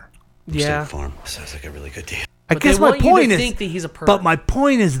bit better. Yeah. State Farm sounds like a really good deal. I But guess they my want you to point is, think that he's a perv. but my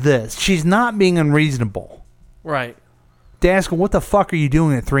point is this: she's not being unreasonable. Right. To ask him, what the fuck are you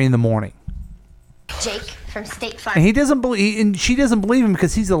doing at 3 in the morning? Jake from State Farm. And he doesn't believe, and she doesn't believe him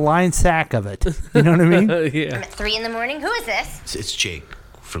because he's a lying sack of it. You know what I mean? Yeah. I'm at 3 in the morning. Who is this? It's Jake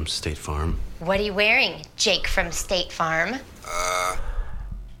from State Farm. What are you wearing, Jake from State Farm?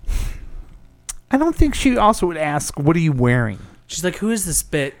 I don't think she also would ask, "What are you wearing?" She's like, who is this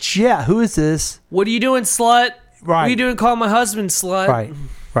bitch? Yeah, who is this? What are you doing, slut? Right. What are you doing calling my husband slut? Right,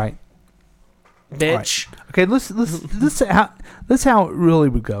 right. bitch. Right. Okay, let's say how it really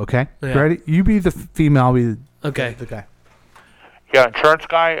would go. Okay, Yeah. ready? You be the female. I'll be the guy. Yeah, insurance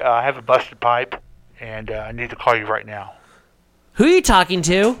guy, I have a busted pipe, and I need to call you right now. Who are you talking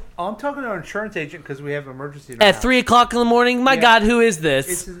to? Oh, I'm talking to our insurance agent because we have an emergency. At 3 o'clock in the morning? My God, who is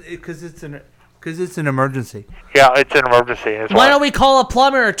this? Because it's an emergency. Yeah, it's an emergency. That's Why don't we call a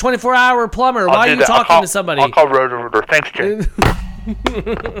plumber, a 24-hour plumber? Why are you talking to somebody? I'll call Roto-Rooter. Thanks, Jake.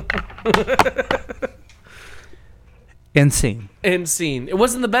 End scene. End scene. It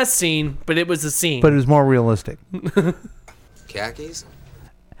wasn't the best scene, but it was a scene. But it was more realistic. Khakis?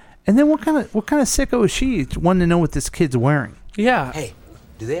 And then what kind of sicko is she? Wanting to know what this kid's wearing. Yeah. Hey,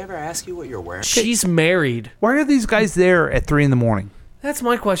 do they ever ask you what you're wearing? She's married. Why are these guys there at 3 a.m? That's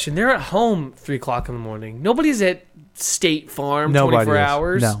my question. They're at home 3 o'clock in the morning. Nobody's at State Farm Nobody 24 is.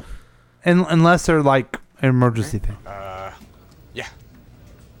 hours. No. Unless they're like an emergency thing. Yeah.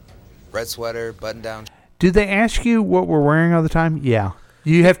 Red sweater, button down. Do they ask you what we're wearing all the time? Yeah.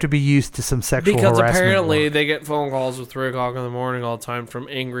 You have to be used to some sexual Because harassment. apparently they get phone calls at 3 o'clock in the morning all the time from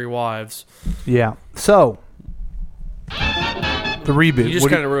angry wives. Yeah. So, the reboot. You just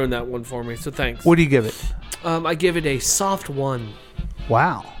kind of ruined that one for me, so thanks. What do you give it? I give it a soft 1.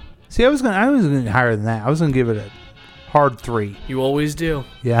 Wow. See, I was going higher than that. I was going to give it a hard 3. You always do.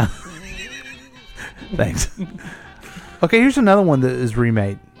 Yeah. Thanks. Okay, here's another one that is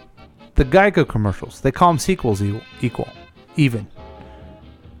remade. The Geico commercials. They call them sequels even.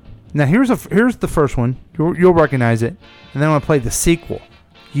 Now here's the first one. You'll recognize it, and then I'm gonna play the sequel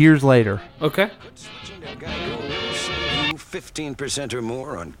years later. Okay. 15% or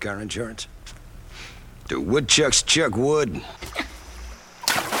more on car insurance. Do woodchucks chuck wood?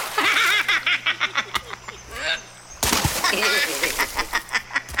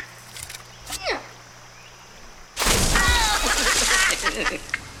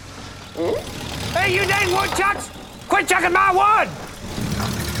 Hey, you dang woodchucks! Quit chucking my wood!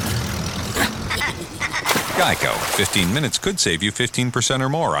 Geico. 15 minutes could save you 15% or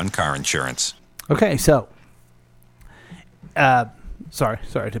more on car insurance. Okay, so, sorry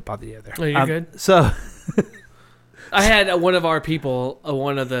to bother you there. Oh, you're good. So, I had one of our people,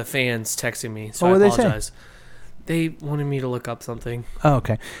 one of the fans, texting me, so I what did they say? apologize. They wanted me to look up something. Oh,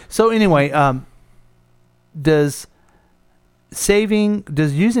 okay. So anyway, does using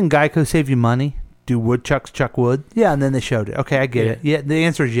Geico save you money? Do woodchucks chuck wood? Yeah, and then they showed it. Okay, I get it. Yeah, the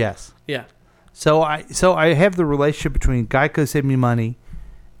answer is yes. Yeah. So I have the relationship between Geico saving me money,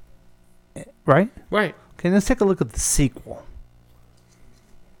 right? Right. Okay, let's take a look at the sequel.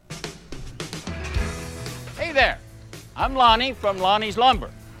 Hey there, I'm Lonnie from Lonnie's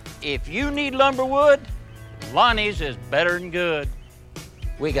Lumber. If you need lumber wood, Lonnie's is better than good.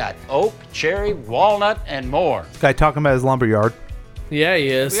 We got oak, cherry, walnut, and more. This guy talking about his lumber yard. Yeah, he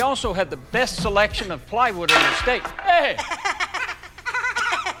is. We also have the best selection of plywood in the state. Hey!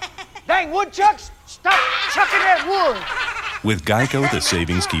 Dang woodchucks, stop chucking that wood! With Geico, the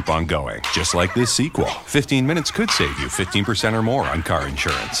savings keep on going. Just like this sequel. 15 minutes could save you 15% or more on car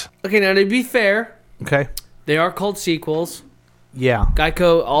insurance. Okay, now to be fair, okay, they are called sequels. Yeah.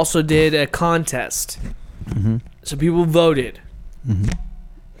 Geico also did a contest. Mm-hmm. So people voted. Mm-hmm.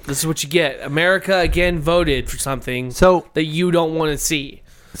 This is what you get. America, again, voted for something that you don't want to see.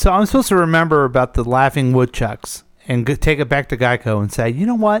 So I'm supposed to remember about the laughing woodchucks and take it back to Geico and say, you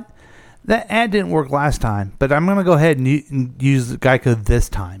know what? That ad didn't work last time, but I'm going to go ahead and use Geico this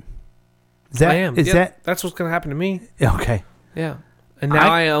time. I am. That's what's going to happen to me. Okay. Yeah. And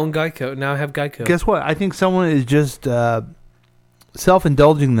now I own Geico. Now I have Geico. Guess what? I think someone is just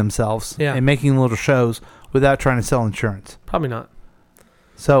self-indulging themselves and making little shows without trying to sell insurance. Probably not.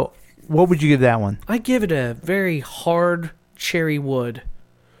 So, what would you give that one? I give it a very hard cherry wood.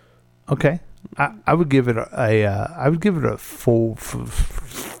 Okay, I would give it a full.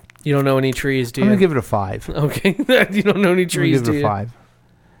 You don't know any trees, do you? I'm gonna give it a 5. Okay, you don't know any trees, I'm gonna give it a 5.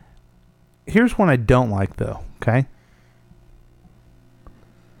 Here's one I don't like, though. Okay.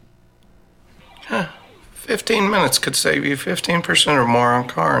 15 minutes could save you 15% or more on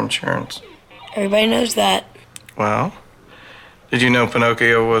car insurance. Everybody knows that. Well, did you know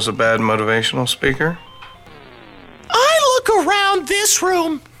Pinocchio was a bad motivational speaker? I look around this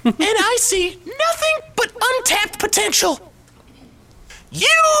room and I see nothing but untapped potential. You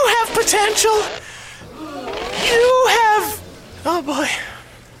have potential. You have... Oh, boy.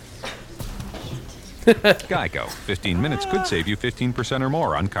 Geico. 15 minutes could save you 15% or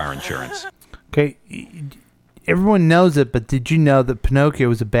more on car insurance. Okay, everyone knows it, but did you know that Pinocchio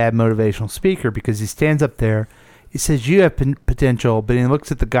was a bad motivational speaker because he stands up there, he says you have potential, but he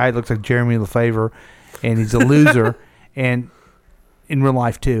looks at the guy who looks like Jeremy Lefevre, and he's a loser, and in real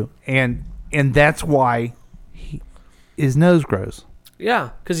life too. And And that's why his nose grows.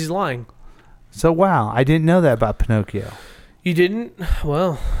 Yeah, because he's lying. So, wow, I didn't know that about Pinocchio. You didn't?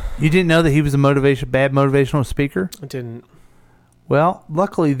 Well. You didn't know that he was a bad motivational speaker? I didn't. Well,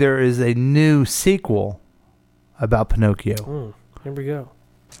 luckily there is a new sequel about Pinocchio. Here we go.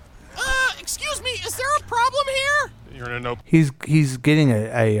 Excuse me, is there a problem here? You're in a no He's getting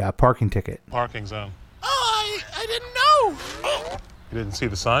a parking ticket. parking zone. Oh, I didn't know. You didn't see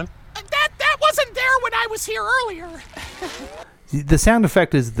the sign? That wasn't there when I was here earlier. The sound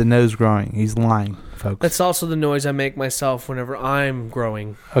effect is the nose growing. He's lying, folks. That's also the noise I make myself whenever I'm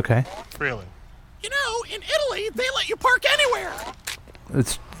growing. Okay. Really? You know, in Italy, they let you park anywhere.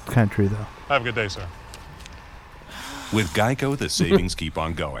 It's kind of true, though. Have a good day, sir. With Geico, the savings keep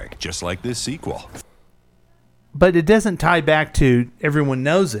on going, just like this sequel. But it doesn't tie back to everyone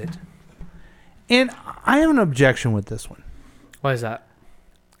knows it. And I have an objection with this one. Why is that?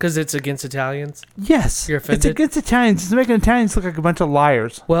 Because it's against Italians? Yes. You're offended? It's against Italians. It's making Italians look like a bunch of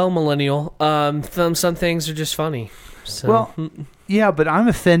liars. Well, millennial, some things are just funny. So. Well, yeah, but I'm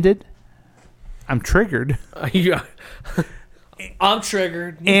offended. I'm triggered. I'm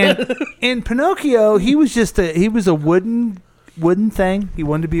triggered. And in Pinocchio, he was a wooden thing. He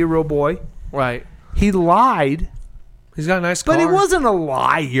wanted to be a real boy. Right. He lied. He's got a nice car. But he wasn't a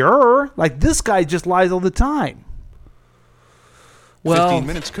liar. Like, this guy just lies all the time. Well, 15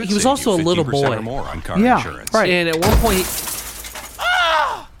 minutes could he was save also you a little 15% boy. or more on car Yeah, insurance. right. And at one point,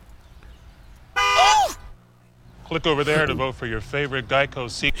 Click over there to vote for your favorite Geico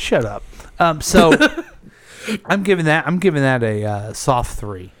sequel. Shut up. So I'm giving that a soft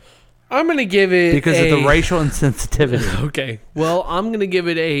 3 I'm going to give it because of the racial insensitivity. Okay. Well, I'm going to give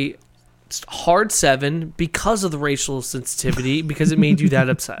it a hard 7 because of the racial sensitivity, because it made you that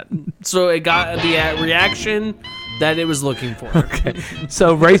upset. So it got the reaction that it was looking for. Okay.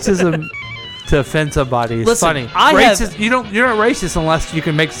 So racism to offend somebody is funny. You're not racist unless you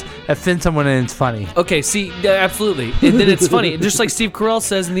can offend someone and it's funny. Okay, see, absolutely. And then it's funny. Just like Steve Carell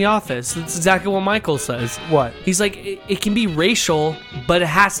says in The Office. That's exactly what Michael says. What? He's like, it can be racial, but it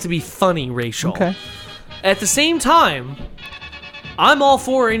has to be funny racial. Okay. At the same time, I'm all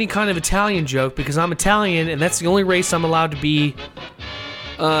for any kind of Italian joke because I'm Italian and that's the only race I'm allowed to be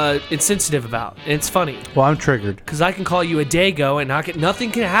insensitive about. And it's funny. Well, I'm triggered. Because I can call you a dago and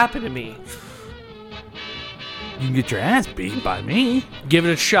nothing can happen to me. You can get your ass beat by me. Give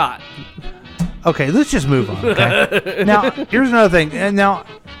it a shot. Okay, let's just move on, okay? Now, here's another thing. And now,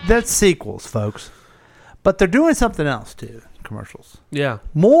 that's sequels, folks. But they're doing something else, too. Commercials. Yeah.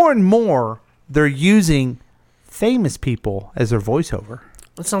 More and more, they're using famous people as their voiceover.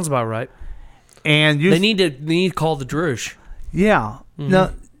 That sounds about right. And they need to call the Drush. Yeah. Mm-hmm. Now,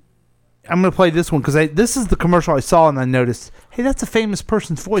 I'm going to play this one because this is the commercial I saw and I noticed, hey, that's a famous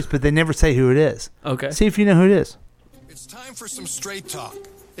person's voice, but they never say who it is. Okay. See if you know who it is. It's time for some straight talk.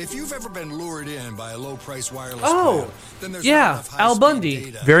 If you've ever been lured in by a low-price wireless plan, then there's not enough Al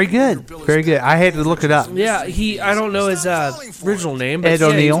Bundy. Very good. Very good. I had to look it up. Yeah, I don't know his original name. But Ed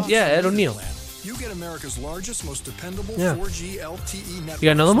O'Neill. Yeah, Ed O'Neill. You get America's largest, most dependable 4G LTE network. You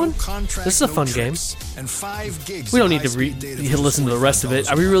got another one? No contract, This is a no fun game. trips, and 5 gigs We don't of need to high-speed data for listen to the rest of it.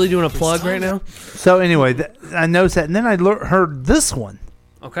 Are we really doing a plug right now? So anyway, I noticed that, and then I heard this one.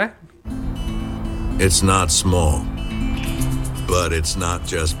 Okay. It's not small, but it's not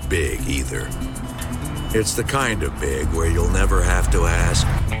just big either. It's the kind of big where you'll never have to ask,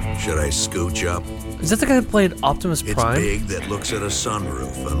 should I scooch up? Is that the guy who played Optimus It's Prime? big that looks at a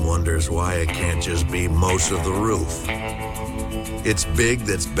sunroof and wonders why it can't just be most of the roof. It's big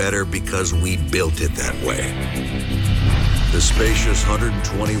that's better because we built it that way. The spacious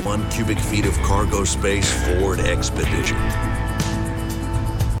 121 cubic feet of cargo space Ford Expedition.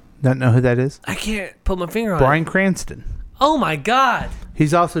 Don't know who that is? I can't put my finger on Bryan it. Cranston. Oh my God.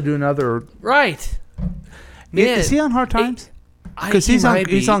 He's also doing other. Right. Is he on Hard Times? Because he's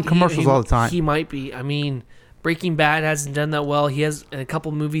on commercials all the time. He might be. I mean, Breaking Bad hasn't done that well. He has in a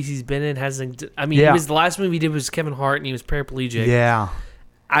couple movies he's been in hasn't. I mean, Yeah. the last movie he did was Kevin Hart, and he was paraplegic. Yeah.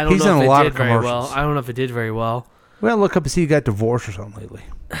 I don't He's know in if a it lot did of very commercials. well. I don't know if it did very well. Well, look up and see he got divorced or something lately.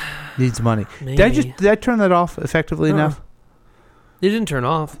 Needs money. Maybe. Did I turn that off effectively enough? It didn't turn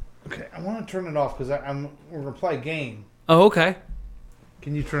off. Okay, I want to turn it off because we're gonna play a game. Oh, okay.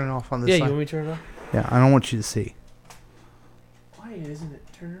 Can you turn it off on this Yeah, side? you want me to turn it off? Yeah, I don't want you to see. Why isn't it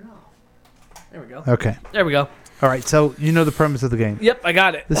turning off? There we go. Okay. There we go. All right, so you know the premise of the game. Yep, I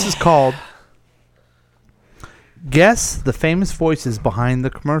got it. This is called Guess the Famous Voices Behind the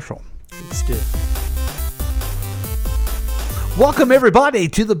Commercial. Let's do it. Welcome, everybody,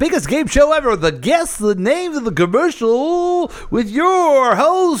 to the biggest game show ever, the Guess the Name of the Commercial, with your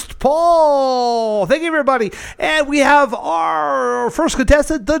host, Paul. Thank you, everybody. And we have our first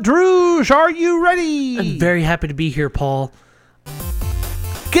contestant, the Droosh. Are you ready? I'm very happy to be here, Paul.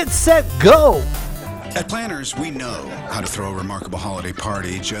 Get set, go. At Planners, we know how to throw a remarkable holiday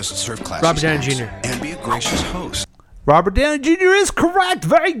party, just serve classy Robert Downey snacks, Jr. and be a gracious host. Robert Downey Jr. is correct.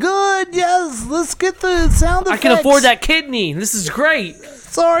 Very good. Yes, let's get the sound effects. I can afford that kidney. This is great.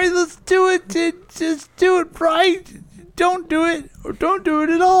 Sorry, let's do it. Just do it right. Don't do it, or don't do it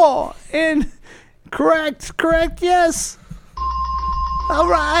at all. And correct, yes. All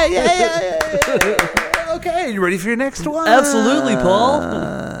right. Yeah. Okay, you ready for your next one? Absolutely, Paul.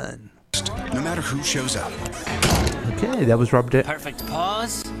 No matter who shows up. Okay, that was Robert. Perfect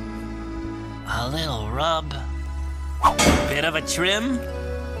pause. A little rub. Bit of a trim.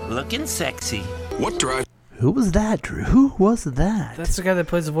 Looking sexy. What drives? Who was that, Drew? Who was that? That's the guy that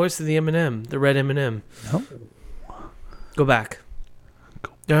plays the voice of the M&M, the red M&M. No. Go back.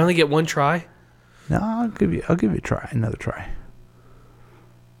 Did I only get one try? No, I'll give you a try. Another try.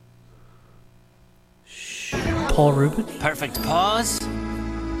 Paul Rubin. Perfect pause.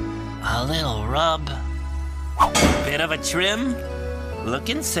 A little rub. Bit of a trim.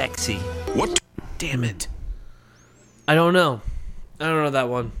 Looking sexy. What? Damn it. I don't know that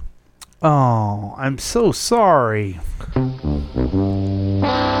one. Oh, I'm so sorry.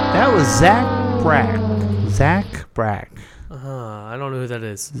 That was Zach Braff. I don't know who that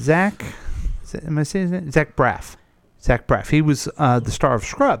is. Am I saying his name? Zach Braff. He was the star of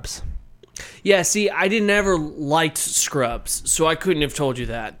Scrubs. Yeah, see, I didn't ever liked Scrubs, so I couldn't have told you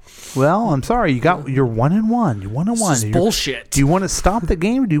that. Well, I'm sorry. You're 1-1. You're 1-1. This is bullshit. Do you want to stop the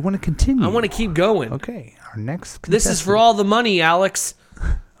game or do you want to continue? I want to keep going. Okay. Our next This is for all the money, Alex.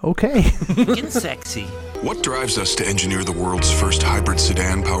 Okay. Looking sexy. What drives us to engineer the world's first hybrid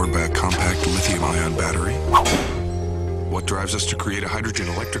sedan powered by a compact lithium-ion battery? What drives us to create a hydrogen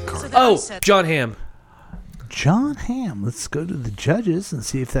electric car? John Hamm. John Hamm. Let's go to the judges and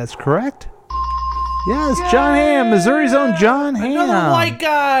see if that's correct. Yes, John Hamm, Missouri's own John Hamm. Another white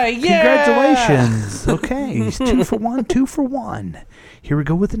guy. Yeah. Congratulations. Okay, he's 2 for 1. Here we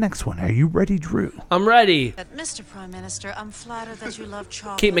go with the next one. Are you ready, Drew? I'm ready. Mr. Prime Minister, I'm flattered that you love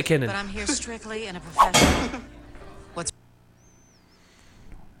chocolate. Kate McKinnon. But I'm here strictly in a professional.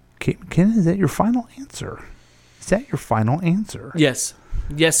 Kate McKinnon, is that your final answer? Yes.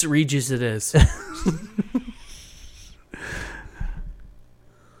 Yes, Regis, it is.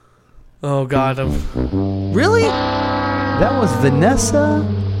 Oh, God. Really? That was Vanessa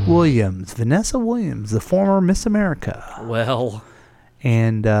Williams. The former Miss America. Well.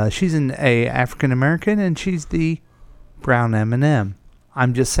 And she's an African American, and she's the brown M&M.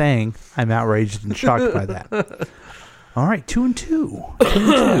 I'm just saying, I'm outraged and shocked by that. All right, 2-2.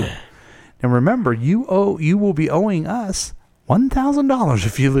 Now remember, you will be owing us $1,000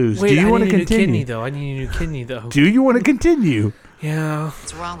 if you lose. Wait, Do you want to I need continue? a new kidney, though. Do you want to continue? Yeah.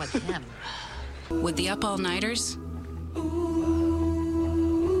 What's wrong with him? With the up all-nighters?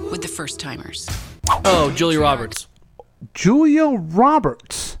 With the first-timers? Oh, Julia Roberts. Julia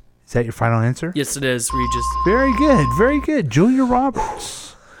Roberts. Is that your final answer? Yes, it is, Regis. Very good. Julia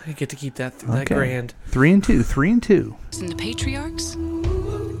Roberts. I get to keep that that grand. 3-2. And the patriarchs?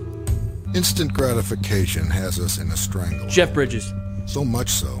 Instant gratification has us in a strangle. Jeff Bridges. So much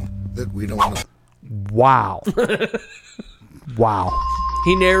so that we don't know. Wow. Wow.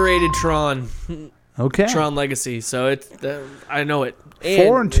 He narrated Tron. Okay. Tron Legacy, so it's I know it.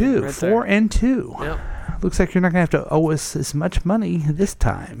 4-2. Right 4-2. Yep. Looks like you're not going to have to owe us as much money this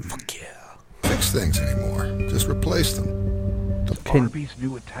time. Fuck yeah. Fix things anymore. Just replace them. Arby's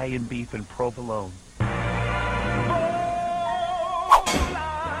new Italian beef and provolone.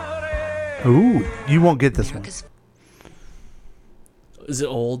 Ooh, you won't get this one. Is it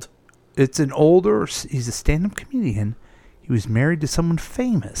old? It's an older. He's a stand-up comedian. He was married to someone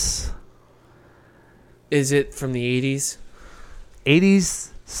famous. Is it from the 80s?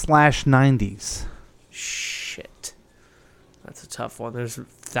 80s/90s. Shit. That's a tough one. There's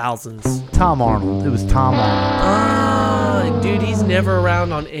thousands. Tom Arnold. It was Tom Arnold. Dude, he's never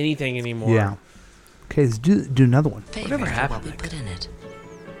around on anything anymore. Yeah. Okay, let's do another one. Whatever happened? What we put in it.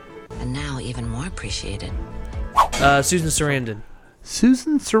 And now even more appreciated. Susan Sarandon.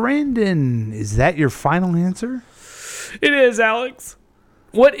 Susan Sarandon. Is that your final answer? It is, Alex.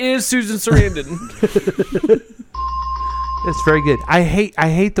 What is Susan Sarandon? That's very good. I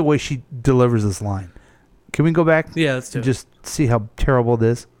hate the way she delivers this line. Can we go back? Yeah, let's do it. Just see how terrible it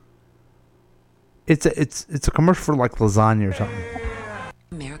is. It's a commercial for like lasagna or something.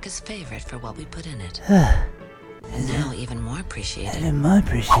 America's favorite for what we put in it. Now even more appreciated And my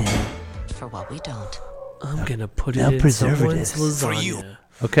appreciated. for what we don't. I'm gonna put Now it in preservatives. someone's For lasagna. you.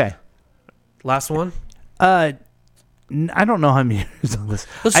 Okay. Last one. I don't know how many years on this.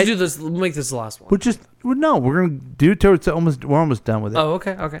 Let's just do this. Make this the last one. We're gonna do it towards almost. We're almost done with it. Oh,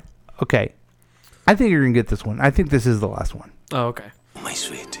 okay, okay. Okay. I think you're gonna get this one. I think this is the last one. Oh, okay. My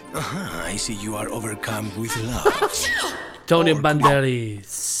sweet. I see you are overcome with love. Tony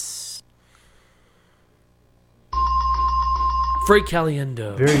Banderas. Free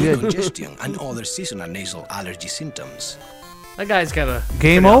Caliendo. Congestion and other seasonal nasal allergy symptoms. That guy's got a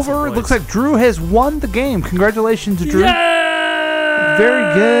Game pretty over. awesome It voice. looks like Drew has won the game. Congratulations, Drew. Yay!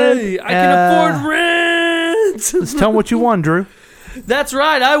 Very good. I can afford rent. Let's tell him what you won, Drew. That's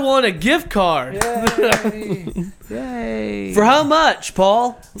right. I won a gift card. Yay. For how much,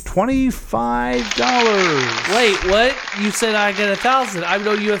 Paul? $25. Wait, what? You said I get 1,000. I would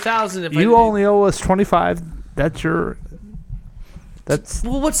owe you 1,000 if You only owe us $25. That's your. That's.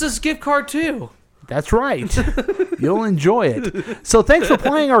 Well, what's this gift card to? That's right. You'll enjoy it. So thanks for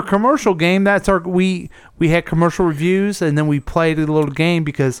playing our commercial game. That's our we had commercial reviews and then we played a little game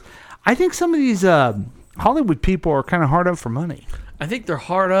because I think some of these Hollywood people are kind of hard up for money. I think they're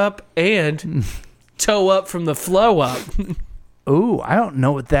hard up and toe up from the flow up. Ooh, I don't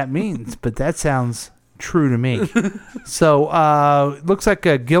know what that means, but that sounds true to me. So looks like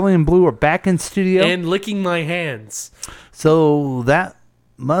Gillian Blue are back in studio And licking my hands. So that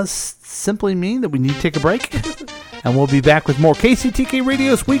must simply mean that we need to take a break. And we'll be back with more KCTK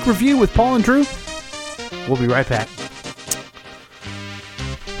Radio's Week Review with Paul and Drew. We'll be right back.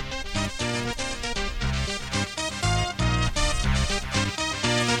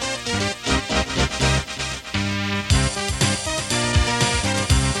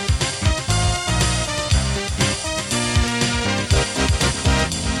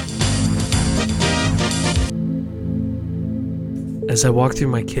 As I walk through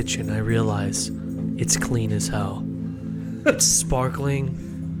my kitchen, I realize it's clean as hell. It's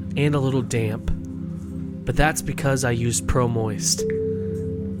sparkling and a little damp, but that's because I used Pro Moist.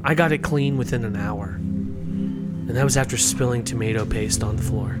 I got it clean within an hour, and that was after spilling tomato paste on the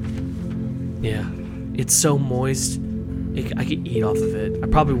floor. Yeah, it's so moist, I could eat off of it. I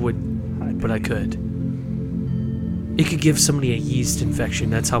probably wouldn't, but I could. It could give somebody a yeast infection,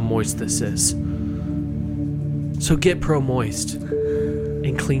 that's how moist this is. So get Pro Moist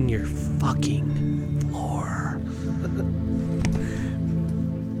and clean your fucking floor.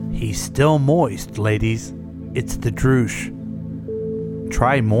 He's still moist, ladies. It's the Droosh.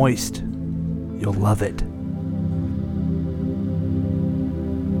 Try Moist. You'll love it.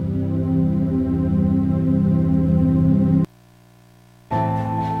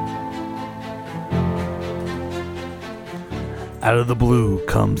 Out of the blue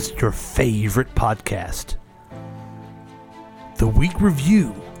comes your favorite podcast. The Week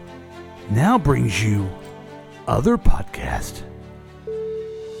Review now brings you other podcast.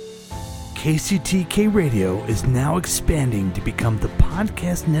 KCTK Radio is now expanding to become the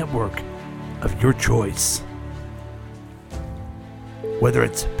podcast network of your choice. Whether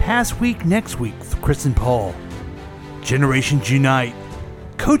it's Past Week, Next Week with Chris and Paul, Generations Unite,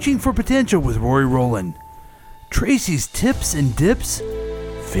 Coaching for Potential with Rory Rowland, Tracy's Tips and Dips,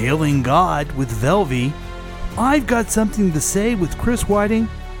 Failing God with Velvy, I've Got Something to Say with Chris Whiting,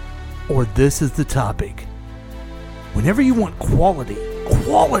 or This is the Topic. Whenever you want quality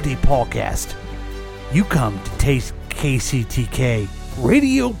podcast, you come to Taste KCTK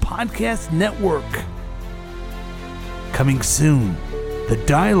Radio Podcast Network. Coming soon, the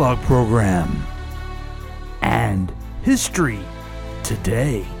Dialogue Program and History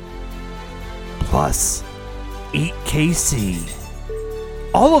Today, plus 8KC.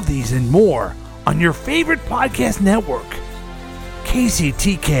 All of these and more on your favorite podcast network,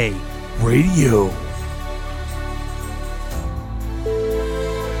 KCTK Radio.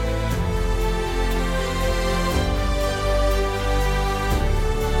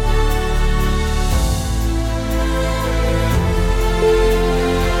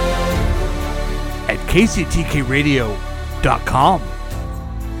 At KCTKRadio.com.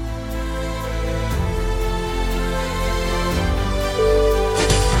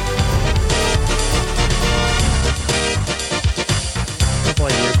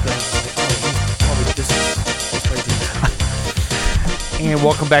 And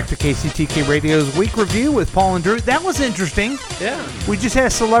welcome back to KCTK Radio's Week Review with Paul and Drew. That was interesting. Yeah. We just had a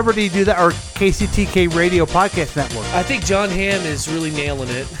celebrity do that, our KCTK Radio Podcast Network. I think John Hamm is really nailing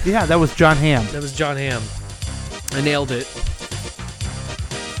it. Yeah, that was John Hamm. That was John Hamm. I nailed it.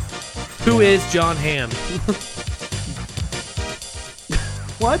 Who is John Hamm?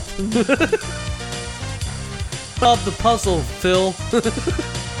 What? Solve the puzzle, Phil.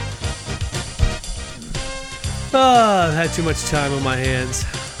 I've had too much time on my hands.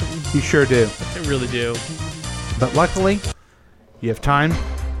 You sure do. I really do. But luckily, you have time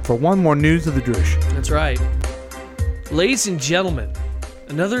for one more news of the Drush. That's right. Ladies and gentlemen,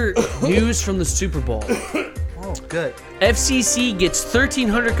 another news from the Super Bowl. Oh, good. FCC gets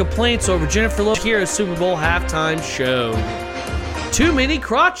 1,300 complaints over Jennifer Lopez's Super Bowl halftime show. Too many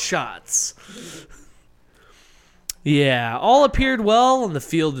crotch shots. Yeah, all appeared well on the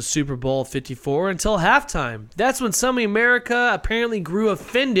field of Super Bowl 54 until halftime. That's when some in America apparently grew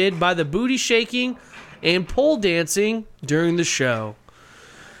offended by the booty shaking and pole dancing during the show.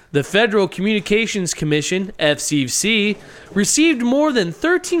 The Federal Communications Commission, FCC, received more than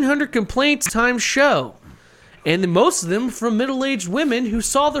 1,300 complaints time show, and most of them from middle-aged women who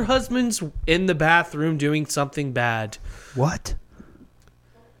saw their husbands in the bathroom doing something bad. What?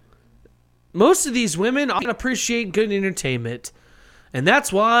 Most of these women appreciate good entertainment, and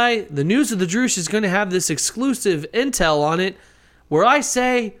that's why the News of the Drush is going to have this exclusive intel on it, where I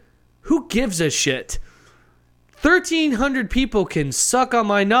say, who gives a shit? 1,300 people can suck on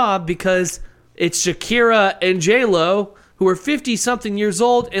my knob because it's Shakira and J-Lo, who are 50-something years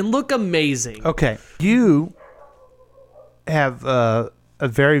old and look amazing. Okay, you have a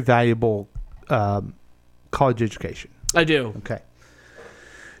very valuable college education. I do. Okay.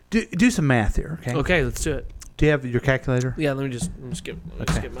 Do some math here, okay? Okay, let's do it. Do you have your calculator? Yeah, let me just get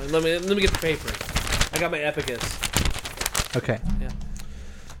mine. Let me get the paper. I got my Epicus. Okay. Yeah.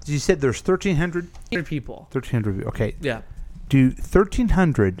 You said there's 1,300 people. 1,300 people. Okay. Yeah. Do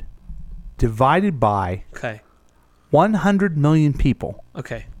 1,300 divided by 100 million people.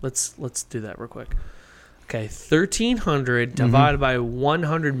 Okay, let's do that real quick. Okay, 1,300 divided by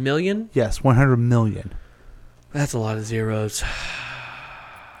 100 million. Yes, 100 million. That's a lot of zeros.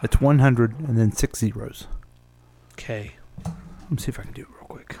 It's 100 and then 6 zeros. Okay. Let me see if I can do it real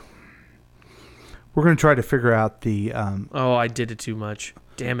quick. We're going to try to figure out the... oh, I did it too much.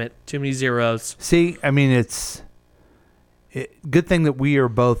 Damn it. Too many zeros. See, I mean, it's... good thing that we are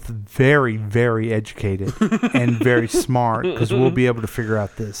both very, very educated and very smart, because we'll be able to figure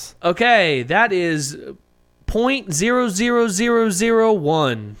out this. Okay, that is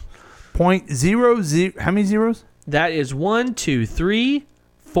 0.00001. 0.00... How many zeros? That is 1, 2, 3...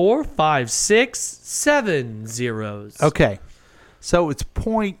 4, 5, 6, 7 zeros. Okay. So it's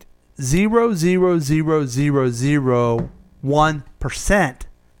 0.00001%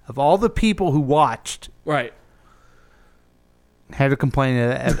 of all the people who watched. Right. Had a complaint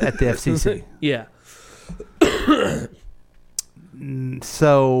at the FCC. Yeah.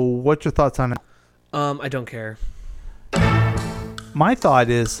 So what's your thoughts on it? I don't care. My thought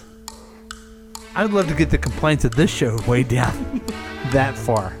is, I'd love to get the complaints of this show way down that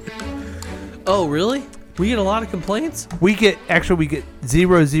far. Oh, really? We get a lot of complaints? We get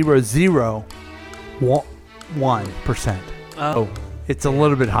 0.00001%. Oh, it's a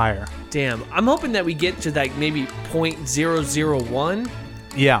little bit higher. Damn. I'm hoping that we get to like maybe 0.001.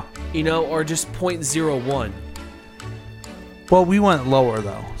 Yeah. You know, or just 0.01. Well, we want it lower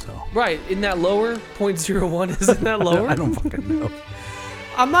though, so. Right. Isn't that lower? 0.01, isn't that lower? I don't fucking know.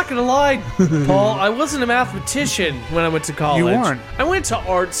 I'm not going to lie, Paul. I wasn't a mathematician when I went to college. You weren't. I went to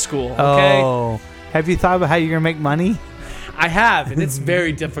art school, okay? Oh. Have you thought about how you're going to make money? I have, and it's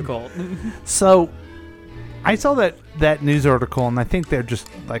very difficult. So, I saw that news article, and I think they're just,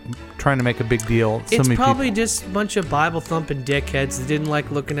 like, trying to make a big deal. It's probably just a bunch of Bible-thumping dickheads that didn't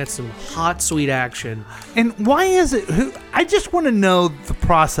like looking at some hot, sweet action. And why is it... I just want to know the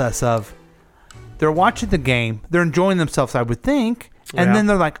process of... They're watching the game. They're enjoying themselves, I would think. And then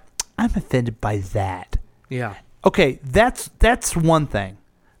they're like, I'm offended by that. Yeah. Okay, that's one thing.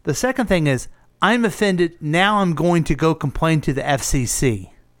 The second thing is, I'm offended. Now I'm going to go complain to the FCC.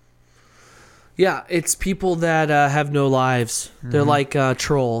 Yeah, it's people that have no lives. Mm-hmm. They're like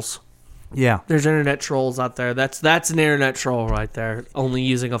trolls. Yeah. There's internet trolls out there. That's an internet troll right there, only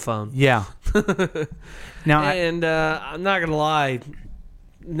using a phone. Yeah. Now, and I'm not going to lie,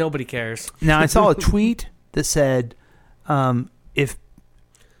 nobody cares. Now, I saw a tweet that said,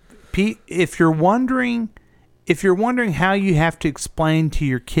 if you're wondering how you have to explain to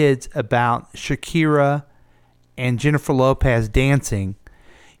your kids about Shakira and Jennifer Lopez dancing,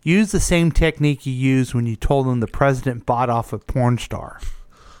 use the same technique you used when you told them the president bought off a porn star.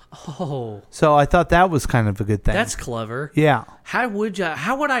 Oh. So I thought that was kind of a good thing. That's clever. Yeah. How would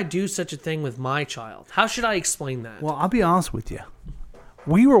I do such a thing with my child? How should I explain that? Well, I'll be honest with you.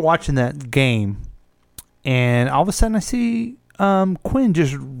 We were watching that game, and all of a sudden I see Quinn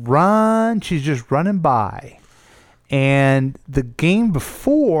just run. She's just running by. And the game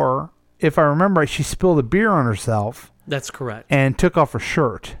before, if I remember right, she spilled a beer on herself. That's correct. And took off her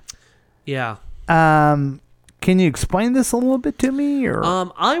shirt. Yeah. Can you explain this a little bit to me? Or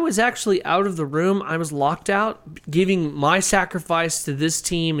I was actually out of the room. I was locked out, giving my sacrifice to this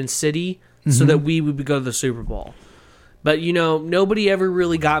team and city so that we would go to the Super Bowl. But, nobody ever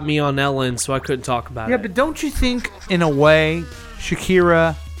really got me on Ellen, so I couldn't talk about it. Yeah, but don't you think, in a way,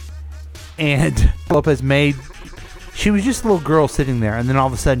 Shakira and Lopez she was just a little girl sitting there, and then all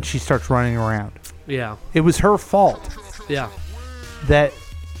of a sudden she starts running around. Yeah. It was her fault. Yeah. That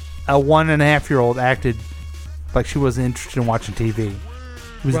a 1.5-year-old acted like she wasn't interested in watching TV.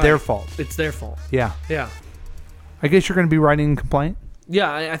 It was their fault. It's their fault. Yeah. Yeah. I guess you're going to be writing a complaint?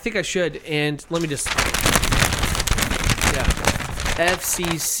 Yeah, I think I should. And let me just... Yeah.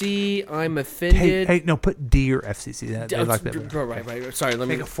 FCC, I'm offended. Hey, no, put Dear FCC. They like that better. Right. Sorry, let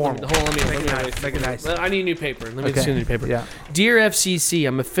me... Make it formal. Make it nice. I need a new paper. Let me get a new paper. Yeah. Dear FCC,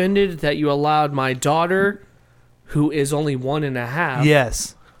 I'm offended that you allowed my daughter, who is only 1.5...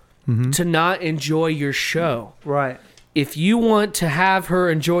 Yes. to not enjoy your show. Right. If you want to have her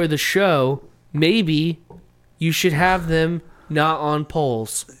enjoy the show, maybe you should have them not on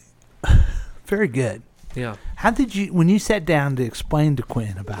poles. Very good. Yeah. How did you, when you sat down to explain to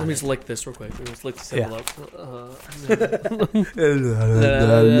Quinn about Let me it? just lick this real quick. Let me just lick this envelope.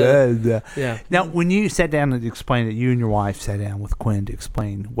 Yeah. Now, when you sat down to explain it, you and your wife sat down with Quinn to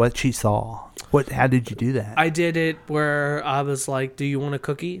explain what she saw. How did you do that? I did it where I was like, do you want a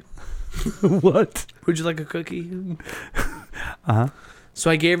cookie? What? Would you like a cookie? Uh-huh.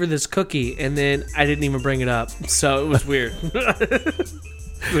 So I gave her this cookie, and then I didn't even bring it up. So it was weird.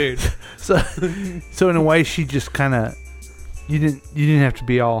 Weird. So in a way, she just kind of, you didn't have to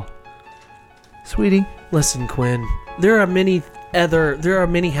be all, sweetie. Listen, Quinn, there are many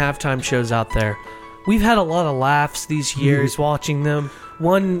halftime shows out there. We've had a lot of laughs these years watching them.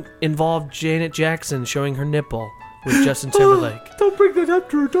 One involved Janet Jackson showing her nipple with Justin Timberlake. Don't bring that up,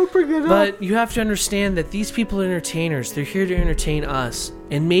 Drew. Don't bring that up. But you have to understand that these people are entertainers. They're here to entertain us.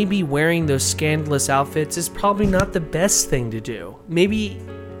 And maybe wearing those scandalous outfits is probably not the best thing to do. Maybe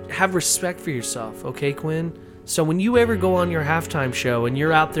have respect for yourself, okay, Quinn? So when you ever go on your halftime show and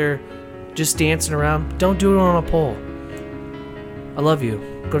you're out there just dancing around, don't do it on a pole. I love you.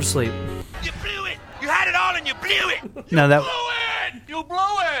 Go to sleep. You blew it! You had it all and you blew it! No, that. You blew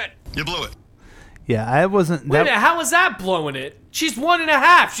it! You blew it. Yeah, I wasn't. Wait a minute, how was that blowing it? She's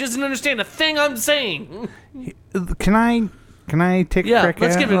 1.5. She doesn't understand a thing I'm saying. Can I take a crack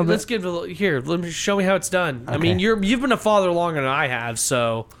let's at give it? it. Let's give it. Here, let me show me how it's done. Okay. I mean, you've been a father longer than I have,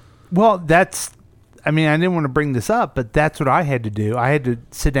 so. Well, I didn't want to bring this up, but that's what I had to do. I had to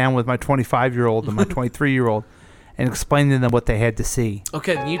sit down with my 25-year-old and my 23-year-old and explain to them what they had to see.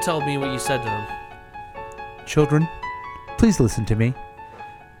 Okay, then you tell me what you said to them. Children, please listen to me.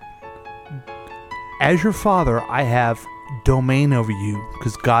 As your father, I have domain over you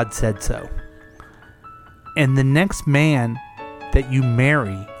because God said so. And the next man that you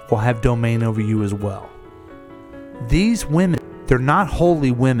marry will have domain over you as well. These women, they're not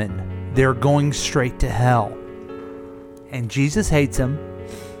holy women. They're going straight to hell. And Jesus hates them.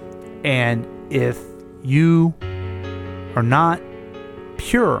 And if you are not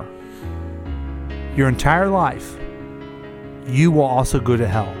pure your entire life, you will also go to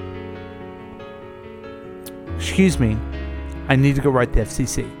hell. Excuse me, I need to go write the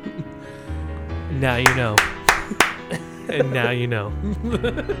FCC. Now you know. And now you know.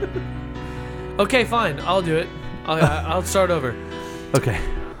 Okay, fine. I'll do it. I'll start over. Okay.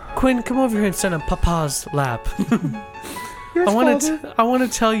 Quinn, come over here and sit on Papa's lap. Yes, I want to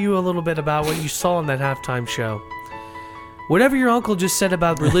tell you a little bit about what you saw in that halftime show. Whatever your uncle just said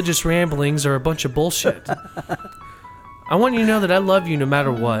about religious ramblings are a bunch of bullshit. I want you to know that I love you no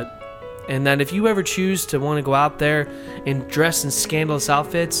matter what. And that if you ever choose to want to go out there and dress in scandalous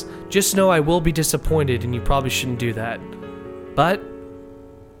outfits, just know I will be disappointed and you probably shouldn't do that. But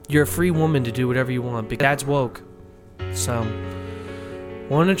you're a free woman to do whatever you want because Dad's woke. So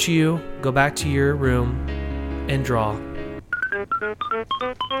why don't you go back to your room and draw?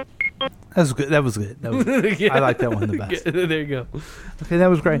 That was good. Yeah. I like that one the best. There you go. Okay, that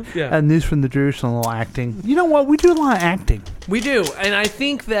was great. Yeah. News from the Jerusalem, a little acting. You know what? We do a lot of acting. We do, and I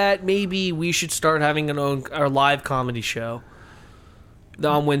think that maybe we should start having our live comedy show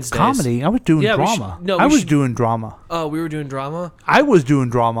on Wednesdays. Comedy? I was doing drama. I was doing drama. Oh, we were doing drama? I was doing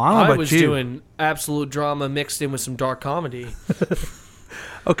drama. I don't know about you. I was doing absolute drama mixed in with some dark comedy.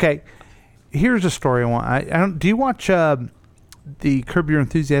 Okay, here's a story I want. I don't. Do you watch the Curb Your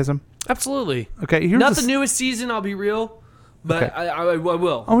Enthusiasm? Absolutely. Okay, not the newest season. I'll be real, but Okay. I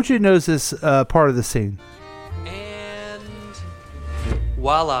will. I want you to notice this part of the scene.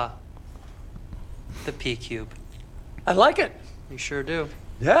 Voila. the P-Cube. I like it. You sure do.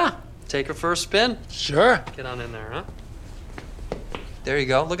 Yeah. Take her for a spin? Sure. Get on in there, huh? There you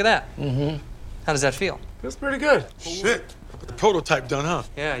go. Look at that. Mm-hmm. How does that feel? That's pretty good. Shit. But the prototype done, huh?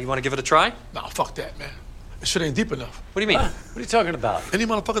 Yeah, you want to give it a try? Nah, fuck that, man. That shit ain't deep enough. What do you mean? What are you talking about? Any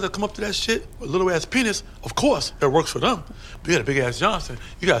motherfucker that come up to that shit with a little ass penis, of course, it works for them. But you got a big ass Johnson,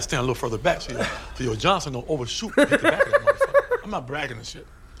 you gotta stand a little further back so your Johnson don't overshoot and hit the back of that motherfucker. I'm not bragging and shit,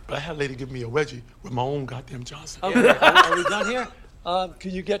 but I had a lady give me a wedgie with my own goddamn Johnson. Okay, are we done here?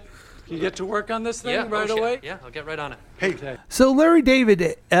 Can you get to work on this thing right away? Yeah, I'll get right on it. Hey. Okay. So Larry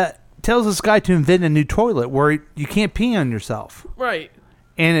David tells this guy to invent a new toilet where you can't pee on yourself. Right.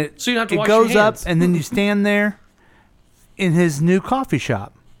 And it, So you don't have to it wash goes your up, hands. and then you stand there in his new coffee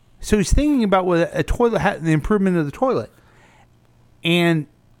shop. So he's thinking about what a toilet, the improvement of the toilet. And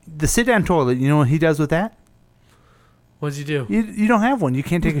the sit-down toilet, you know what he does with that? What does he do? You don't have one. You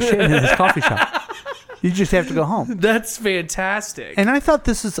can't take a shit in his coffee shop. You just have to go home. That's fantastic. And I thought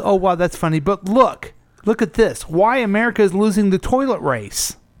this is, oh, wow, that's funny. But look at this. Why America is losing the toilet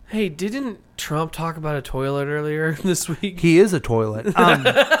race. Hey, didn't Trump talk about a toilet earlier this week? He is a toilet.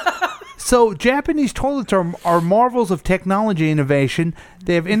 So Japanese toilets are marvels of technology innovation.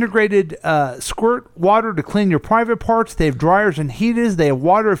 They have integrated squirt water to clean your private parts. They have dryers and heaters. They have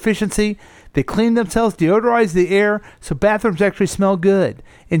water efficiency. They clean themselves, deodorize the air, so bathrooms actually smell good.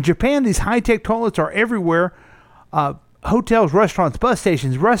 In Japan, these high-tech toilets are everywhere. Hotels, restaurants, bus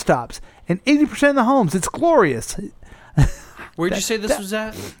stations, rest stops, and 80% of the homes. It's glorious. Where'd you say this was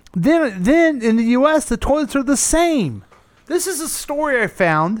at? Then in the U.S., the toilets are the same. This is a story I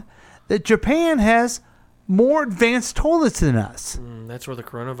found that Japan has more advanced toilets than us. That's where the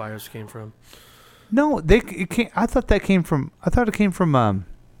coronavirus came from. No, it can't. I thought it came from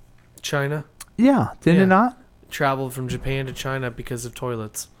China. Yeah, did it not? Traveled from Japan to China because of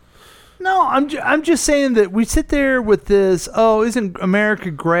toilets. No, I'm just saying that we sit there with this. Oh, isn't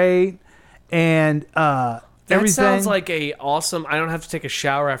America great? And That everything sounds like a awesome. I don't have to take a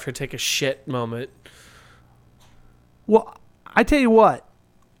shower after I take a shit moment. Well, I tell you what.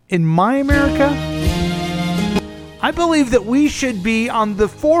 In my America, I believe that we should be on the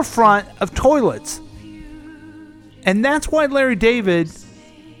forefront of toilets. And that's why Larry David,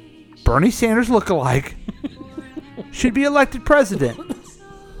 Bernie Sanders lookalike, should be elected president.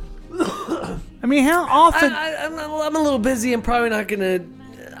 I mean, how often... I'm a little busy. I'm probably not going to...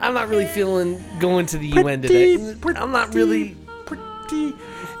 I'm not really feeling going to the UN today. I'm not really...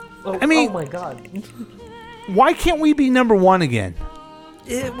 I mean... Oh, my God. Why can't we be number one again?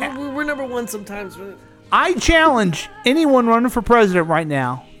 We're number one sometimes. I challenge anyone running for president right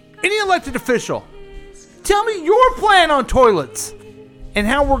now, any elected official, tell me your plan on toilets and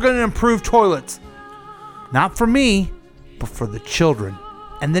how we're going to improve toilets. Not for me, but for the children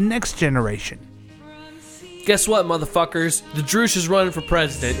and the next generation. Guess what, motherfuckers? The Droosh is running for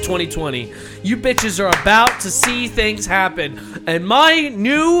president 2020. You bitches are about to see things happen. And my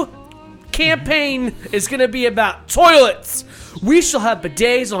new campaign is going to be about toilets. We shall have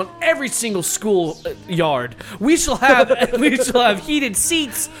bidets on every single school yard. We shall have heated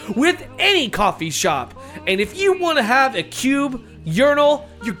seats with any coffee shop. And if you want to have a cube urinal,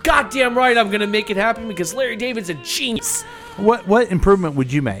 you're goddamn right I'm going to make it happen because Larry David's a genius. What improvement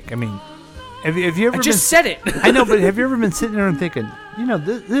would you make? I mean, have you ever said it. I know, but have you ever been sitting there and thinking, you know,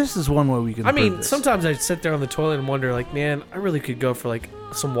 this is one way we can improve this. Sometimes I sit there on the toilet and wonder, like, man, I really could go for, like,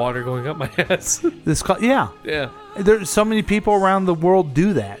 some water going up my ass. Yeah. There's so many people around the world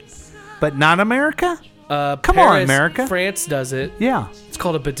do that, but not America. Come Paris, on, America. France does it. Yeah, it's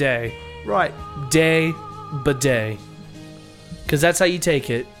called a bidet. Right. Day bidet. Because that's how you take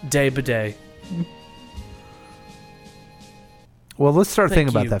it. Day bidet. Well, let's start Thank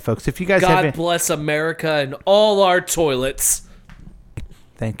thinking about you. that, folks. If you guys God have, bless America and all our toilets.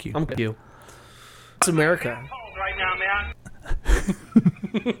 Thank you. I'm with you. It's America.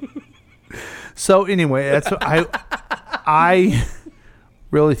 So anyway, that's what I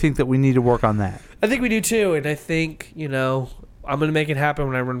really think that we need to work on that. I think we do too, and I think, you know, I'm going to make it happen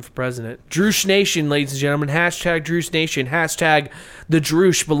when I run for president. Droosh Nation, ladies and gentlemen. Hashtag Droosh Nation. Hashtag the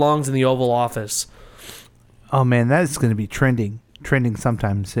Droosh belongs in the Oval Office. Oh man, that is going to be trending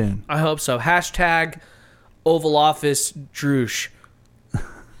sometime soon. I hope so. Hashtag Oval Office Droosh.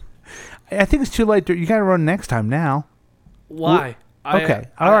 I think it's too late. You got to run next time now. Why? Okay.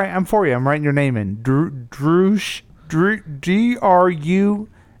 All right. I'm for you. I'm writing your name in. Droosh. D-R-U-S-H.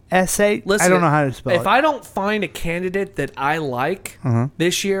 Listen, I don't know how to spell it. If I don't find a candidate that I like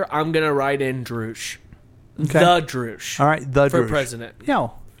this year, I'm going to write in Droosh. Okay. The Droosh. All right. The for Droosh. president.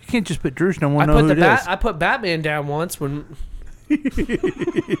 No, you can't just put Droosh. No one knows who it is. I put Batman down once when...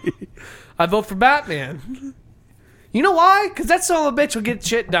 I vote for Batman. You know why? Because that son of a bitch will get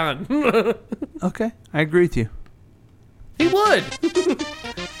shit done. Okay, I agree with you. He would.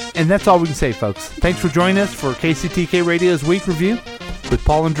 And that's all we can say, folks. Thanks for joining us for KCTK Radio's Week Review with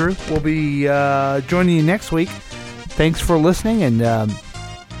Paul and Drew. We'll be joining you next week. Thanks for listening, and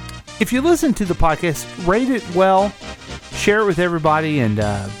if you listen to the podcast, rate it well, share it with everybody, and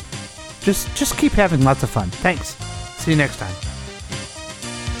just keep having lots of fun. Thanks. See you next time.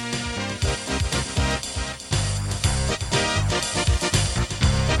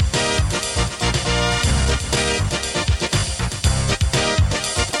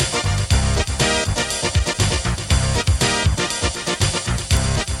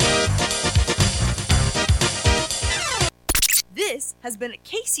 This has been a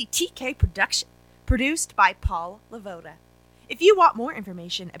KCTK production, produced by Paul Lavoda. If you want more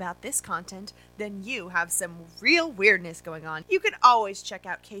information about this content, then you have some real weirdness going on. You can always check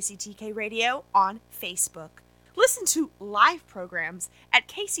out KCTK Radio on Facebook. Listen to live programs at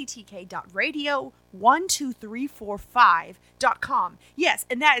kctk.radio12345.com. Yes,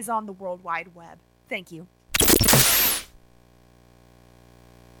 and that is on the World Wide Web. Thank you.